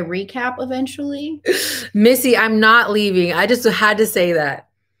asked for a recap eventually. Missy, I'm not leaving. I just had to say that.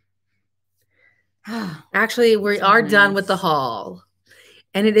 Actually, we are done with the haul.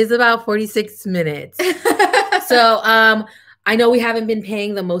 And it is about 46 minutes. So, I know we haven't been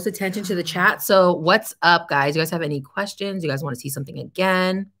paying the most attention to the chat. So what's up, guys? You guys have any questions? You guys want to see something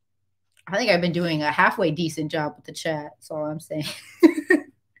again? I think I've been doing a halfway decent job with the chat. That's all I'm saying.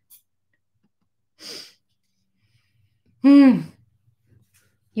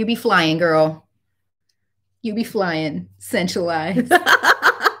 You be flying, girl. You be flying. Centralized.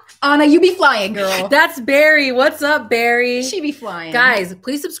 Anna, you be flying, girl. That's Barry. What's up, Barry? She be flying. Guys,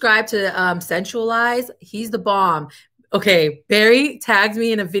 please subscribe to Centralize. He's the bomb. Okay, Barry tagged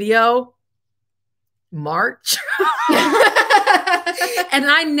me in a video March. And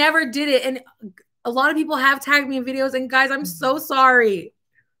I never did it. And a lot of people have tagged me in videos. And guys, I'm so sorry.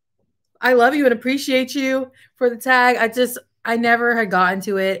 I love you and appreciate you for the tag. I never had gotten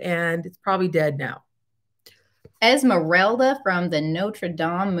to it and it's probably dead now. Esmeralda from the Notre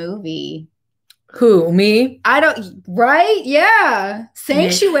Dame movie. Who, me? Right? Yeah.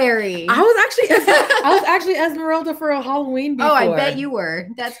 Sanctuary. I was actually Esmeralda for a Halloween before. Oh, I bet you were.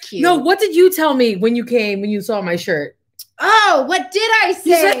 That's cute. No, what did you tell me when you saw my shirt? Oh, what did I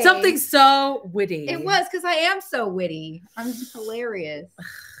say? You said something so witty. It was because I am so witty. I'm hilarious.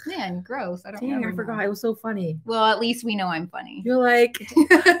 Man, gross. I forgot. It was so funny. Well, at least we know I'm funny. You're like,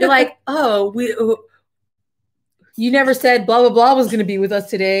 oh, you never said blah, blah, blah was going to be with us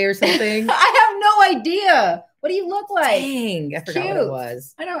today or something. I have no idea. What do you look like? Dang, I forgot what it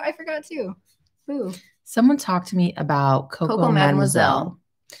was. I know. I forgot too. Who? Someone talked to me about Coco Mademoiselle.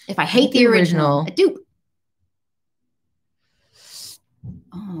 If I hate the original, I do.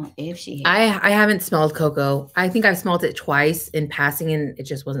 Oh, if she I haven't smelled Coco. I think I've smelled it twice in passing and it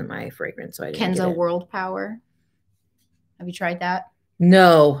just wasn't my fragrance. So I didn't Kenzo World Power. Have you tried that?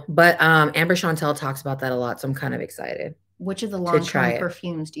 No, but Amber Chantel talks about that a lot, so I'm kind of excited. Which of the long-term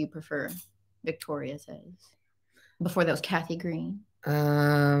perfumes do you prefer? Victoria says. Before that was Kathy Green.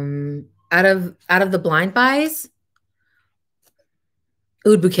 Out of the blind buys,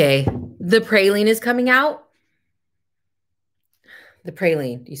 Oud Bouquet. The praline is coming out. The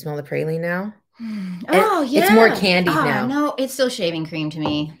praline. Do you smell the praline now? Oh, yeah. It's more candied now. No, it's still shaving cream to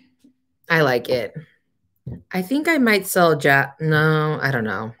me. I like it. I think I might sell No, I don't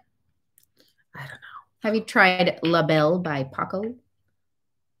know. Have you tried La Belle by Paco?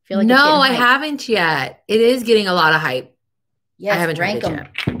 No, I haven't yet. It is getting a lot of hype. Yes, I haven't rank tried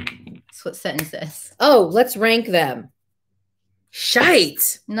it them. yet. That's what sentence says. Oh, let's rank them.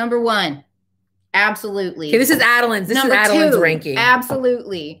 Shite. Number 1. Absolutely. Okay, this is Adeline's. This is Adeline's ranking.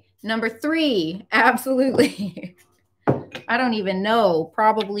 Absolutely. Number 3. Absolutely. I don't even know.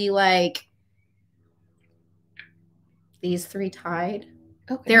 Probably like these 3 tied.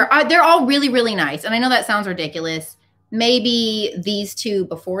 Okay. They're all really, really nice. And I know that sounds ridiculous. Maybe these 2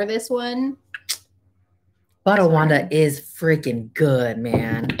 before this one. Baraonda is freaking good,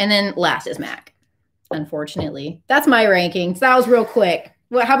 man. And then last is MAC, unfortunately. That's my rankings. That was real quick.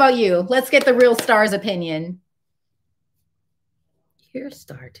 How about you? Let's get the real star's opinion. You're a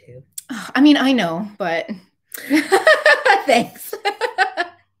star too. I mean, I know, but thanks.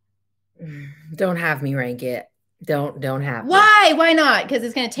 Don't have me rank it. Don't have me. Why? Why not? Because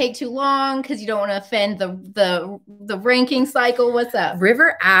it's going to take too long. Because you don't want to offend the ranking cycle. What's up?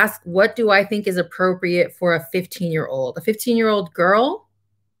 River asked, "What do I think is appropriate for a 15-year-old? A 15-year-old girl?"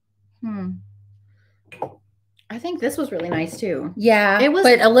 I think this was really nice too. Yeah, it was,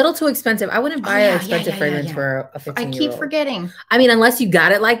 but a little too expensive. I wouldn't buy an expensive fragrance for a 15-year-old. I keep forgetting. I mean, unless you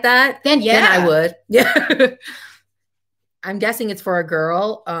got it like that, then I would. Yeah. I'm guessing it's for a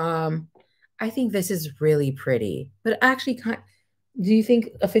girl. I think this is really pretty, but actually, do you think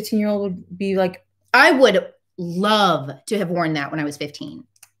a 15-year-old would be like? I would love to have worn that when I was 15.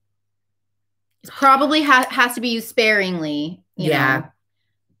 It probably has to be used sparingly. You know?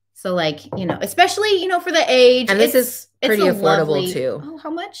 So like, you know, especially, you know, for the age. And this is pretty affordable too. Oh, how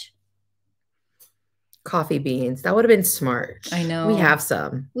much? Coffee beans. That would have been smart. I know. We have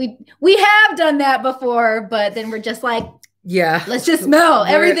some. We have done that before, but then we're just like, yeah, let's just smell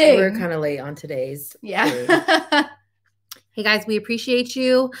everything. We're kind of late on today's. Yeah. Hey guys, we appreciate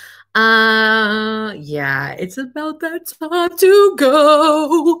you. Yeah, it's about that time to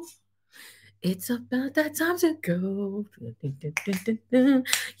go. It's about that time to go.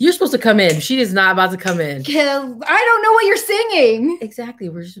 You're supposed to come in. She is not about to come in. I don't know what you're singing. Exactly.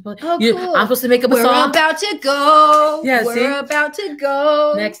 We're just about. Oh, cool. I'm supposed to make up a song. We're about to go. Yeah, we're about to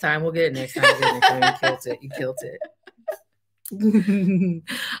go. Next time. We'll get it next time. You killed it. You killed it.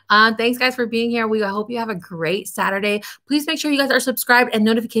 Thanks guys for being here. I hope you have a great Saturday. Please make sure you guys are subscribed and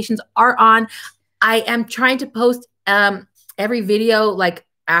notifications are on. I am trying to post every video like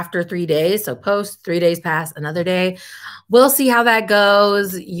after 3 days. So post 3 days pass another day. We'll see how that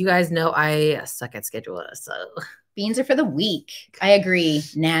goes. You guys know I suck at scheduling. So beans are for the weak. I agree.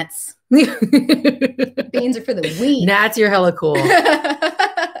 Nats. Beans are for the weak. Nats, you're hella cool.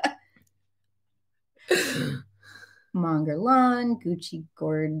 Mon Guerlain, Gucci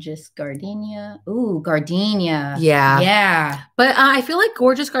Gorgeous Gardenia. Ooh, Gardenia. Yeah. Yeah. But I feel like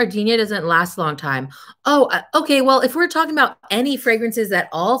Gorgeous Gardenia doesn't last a long time. Oh, okay. Well, if we're talking about any fragrances at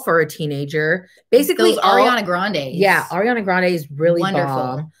all for a teenager, basically those Ariana Grande. Yeah, Ariana Grande is really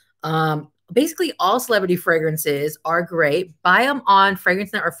wonderful. Bomb. Basically all celebrity fragrances are great. Buy them on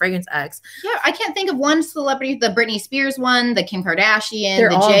Fragrancenet or Fragrance X. Yeah, I can't think of one celebrity. The Britney Spears one, the Kim Kardashian, They're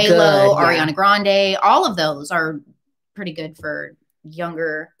the J-Lo, good, Ariana Grande. All of those are pretty good for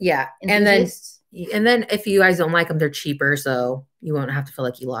younger. Yeah. And then if you guys don't like them, they're cheaper. So you won't have to feel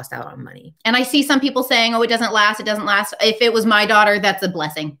like you lost out on money. And I see some people saying, oh, it doesn't last. It doesn't last. If it was my daughter, that's a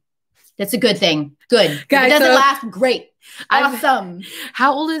blessing. That's a good thing. Good. Guys, if it doesn't last, great. Awesome.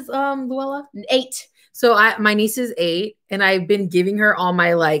 How old is Luella? 8. So my niece is 8 and I've been giving her all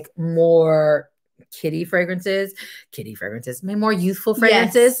my like more kitty fragrances, my more youthful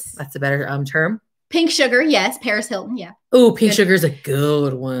fragrances. Yes. That's a better term. Pink Sugar, yes. Paris Hilton, yeah. Oh, Pink Sugar is a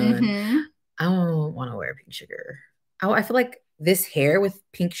good one. Mm-hmm. I don't want to wear Pink Sugar. I feel like this hair with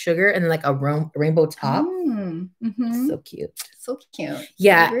Pink Sugar and like a rainbow top. Mm-hmm. So cute. So cute.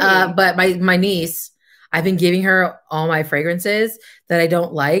 Yeah. But my niece, I've been giving her all my fragrances that I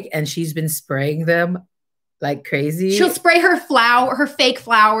don't like, and she's been spraying them like crazy. She'll spray her fake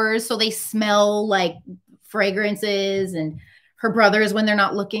flowers, so they smell like fragrances, and her brothers when they're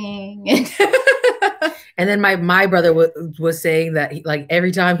not looking. And then my brother was saying that he, like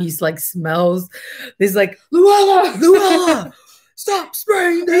every time he's like smells, he's like, Luella, stop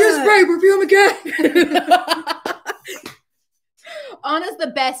spraying that. You spray perfume again. Anna's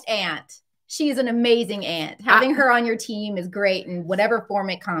the best aunt. She's an amazing aunt. Having her on your team is great in whatever form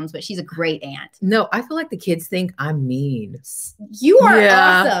it comes, but she's a great aunt. No, I feel like the kids think I'm mean. You are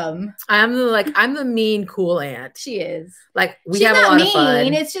awesome. I'm the mean, cool aunt. She is. Like she's have a lot of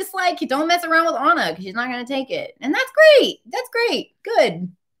fun. It's just like, don't mess around with Anna because she's not going to take it. And that's great. That's great.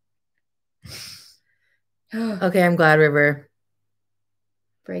 Good. Okay, I'm glad, River.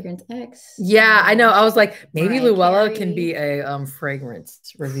 Fragrance X. Yeah, I know. I was like, maybe Luella can be a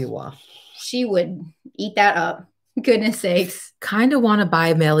fragrance reviewer. She would eat that up. Goodness sakes. Kind of want to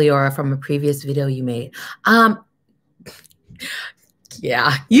buy Meliora from a previous video you made.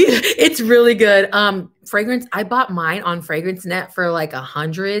 Yeah, it's really good. Fragrance. I bought mine on Fragrancenet for like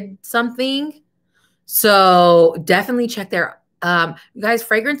 100 something. So definitely check there. You guys,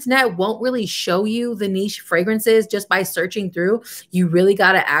 Fragrancenet won't really show you the niche fragrances just by searching through. You really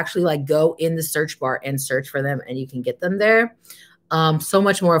got to actually like go in the search bar and search for them, and you can get them there. So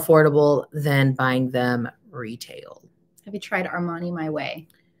much more affordable than buying them retail. Have you tried Armani My Way?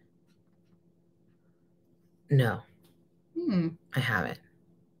 No, I haven't.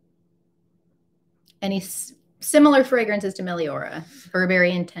 Any Similar fragrances to Meliora.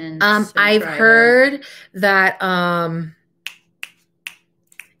 Burberry Intense. I've heard that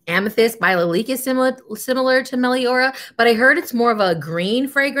Amethyst by Lalique is similar to Meliora, but I heard it's more of a green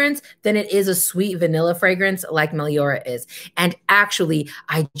fragrance than it is a sweet vanilla fragrance like Meliora is. And actually,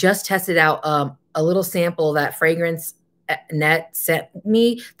 I just tested out a little sample that Fragrancenet sent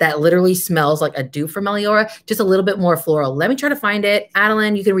me that literally smells like a dupe for Meliora, just a little bit more floral. Let me try to find it.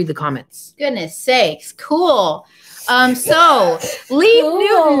 Adeline, you can read the comments. Goodness sakes. Cool. So Leaf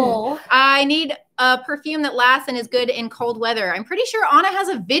Newton. I need a perfume that lasts and is good in cold weather. I'm pretty sure Anna has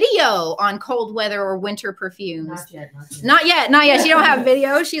a video on cold weather or winter perfumes. Not yet. She don't have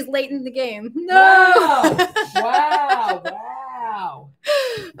video. She's late in the game. No. Wow.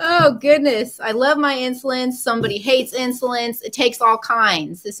 Oh, goodness. I love my insolence. Somebody hates insolence. It takes all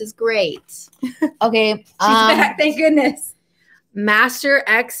kinds. This is great. Okay. She's back. Thank goodness. Master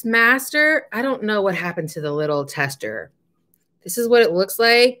X Master. I don't know what happened to the little tester. This is what it looks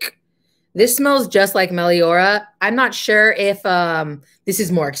like. This smells just like Meliora. I'm not sure if this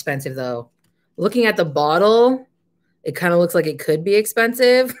is more expensive, though. Looking at the bottle, it kind of looks like it could be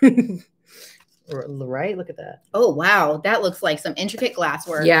expensive. Right? Look at that. Oh, wow. That looks like some intricate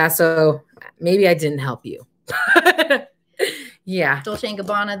glasswork. Yeah, so maybe I didn't help you. Yeah. Dolce &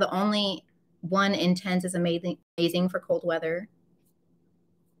 Gabbana, the only one intense is amazing for cold weather.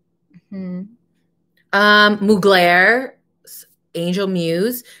 Mugler. Angel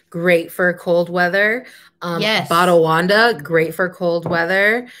Muse, great for cold weather. Yes. Baraonda, great for cold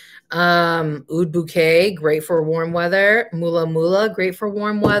weather. Oud Bouquet, great for warm weather. Mula, great for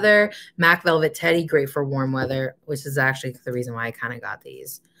warm weather. Mac Velvet Teddy, great for warm weather, which is actually the reason why I kind of got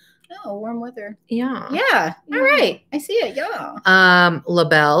these. Oh, warm weather. Yeah. All right. I see it. Yeah.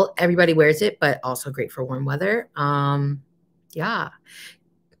 Labelle, everybody wears it, but also great for warm weather. Yeah.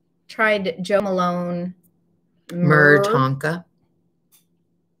 Tried Joe Malone. Tonka.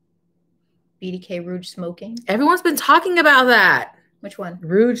 BDK Rouge Smoking. Everyone's been talking about that. Which one?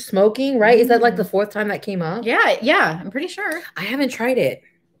 Rouge Smoking, right? Is that like the 4th time that came up? Yeah, I'm pretty sure. I haven't tried it.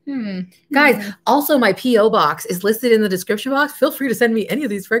 Guys, also my P.O. box is listed in the description box. Feel free to send me any of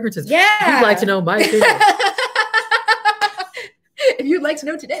these fragrances. Yeah. If you'd like to know my opinion. If you'd like to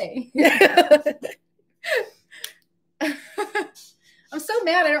know today. I'm so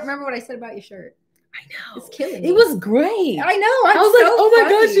mad I don't remember what I said about your shirt. I know. It's killing me. It was great. I know. I was like, oh my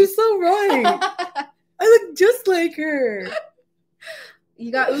gosh, you're so right. I look just like her. You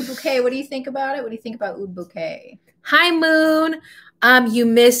got Oud Bouquet. What do you think about it? What do you think about Oud Bouquet? Hi, Moon. You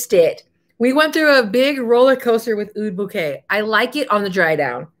missed it. We went through a big roller coaster with Oud Bouquet. I like it on the dry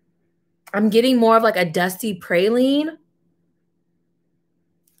down. I'm getting more of like a dusty praline.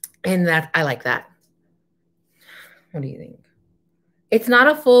 And I like that. What do you think? It's not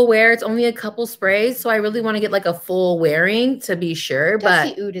a full wear. It's only a couple sprays. So I really want to get like a full wearing to be sure.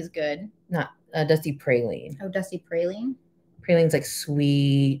 Dusty Oud is good. Not a dusty praline. Oh, dusty praline? Praline's like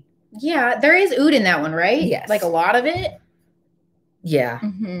sweet. Yeah, there is Oud in that one, right? Yes. Like a lot of it? Yeah.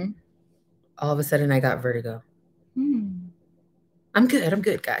 All of a sudden I got vertigo. I'm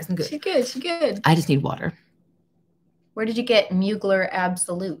good, guys. I'm good. She's good. I just need water. Where did you get Mugler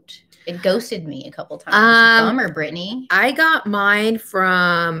Absolute? It ghosted me a couple times. Bummer, Brittany. I got mine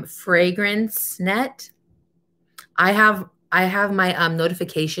from Fragrancenet. I have my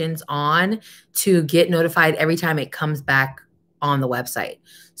notifications on to get notified every time it comes back on the website.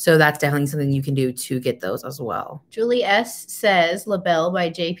 So that's definitely something you can do to get those as well. Julie S. says Labelle by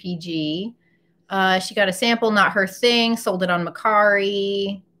JPG. She got a sample, not her thing. Sold it on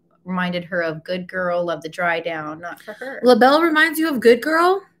Macari. Reminded her of Good Girl. Love the dry down. Not for her. Labelle reminds you of Good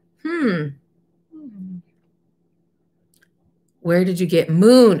Girl? Where did you get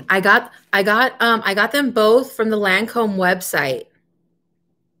Moon? I got them both from the Lancome website.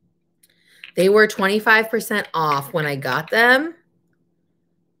 They were 25% off when I got them.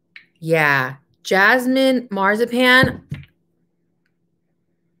 Yeah. Jasmins Marzipane,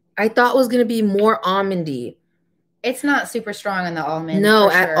 I thought was going to be more almondy. It's not super strong in the almond. No,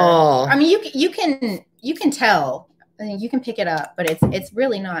 at all. I mean, you can tell. I mean, you can pick it up, but it's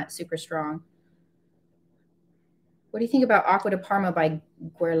really not super strong. What do you think about Aqua de Parma by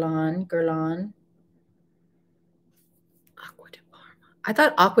Guerlain? Aqua de Parma. I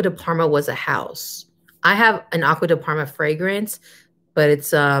thought Aqua de Parma was a house. I have an Aqua de Parma fragrance, but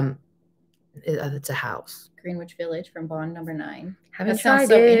it's a house. Greenwich Village from Bond No. 9. Haven't that sounds tried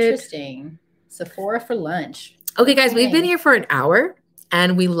so it. Interesting. Sephora for lunch. Okay, guys, we've been here for an hour,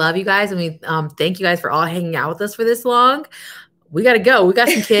 and we love you guys, and we thank you guys for all hanging out with us for this long. We got to go. We got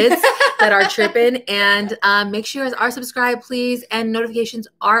some kids that are tripping, and make sure you guys are subscribed, please, and notifications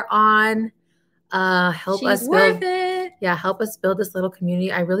are on. Help us build it. Yeah, help us build this little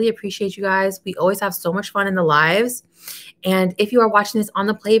community. I really appreciate you guys. We always have so much fun in the lives. And if you are watching this on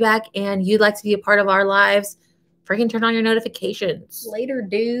the playback and you'd like to be a part of our lives, freaking turn on your notifications. Later,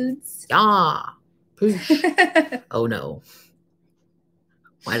 dudes. Yeah. Oh no.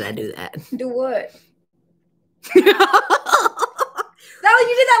 Why did I do that? Do what? No,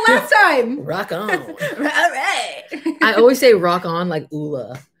 you did that last time. Rock on. All right. I always say rock on like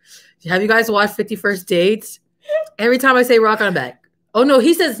Ula. Have you guys watched 51st Dates? Every time I say rock on, I'm back. Oh no,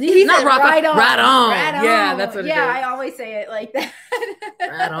 he says he's not rock right on. Right on. Yeah, that's what it is. Yeah, I always say it like that.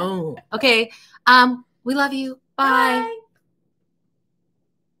 Right on. Okay. We love you. Bye. Bye.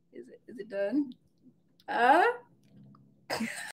 Is it done?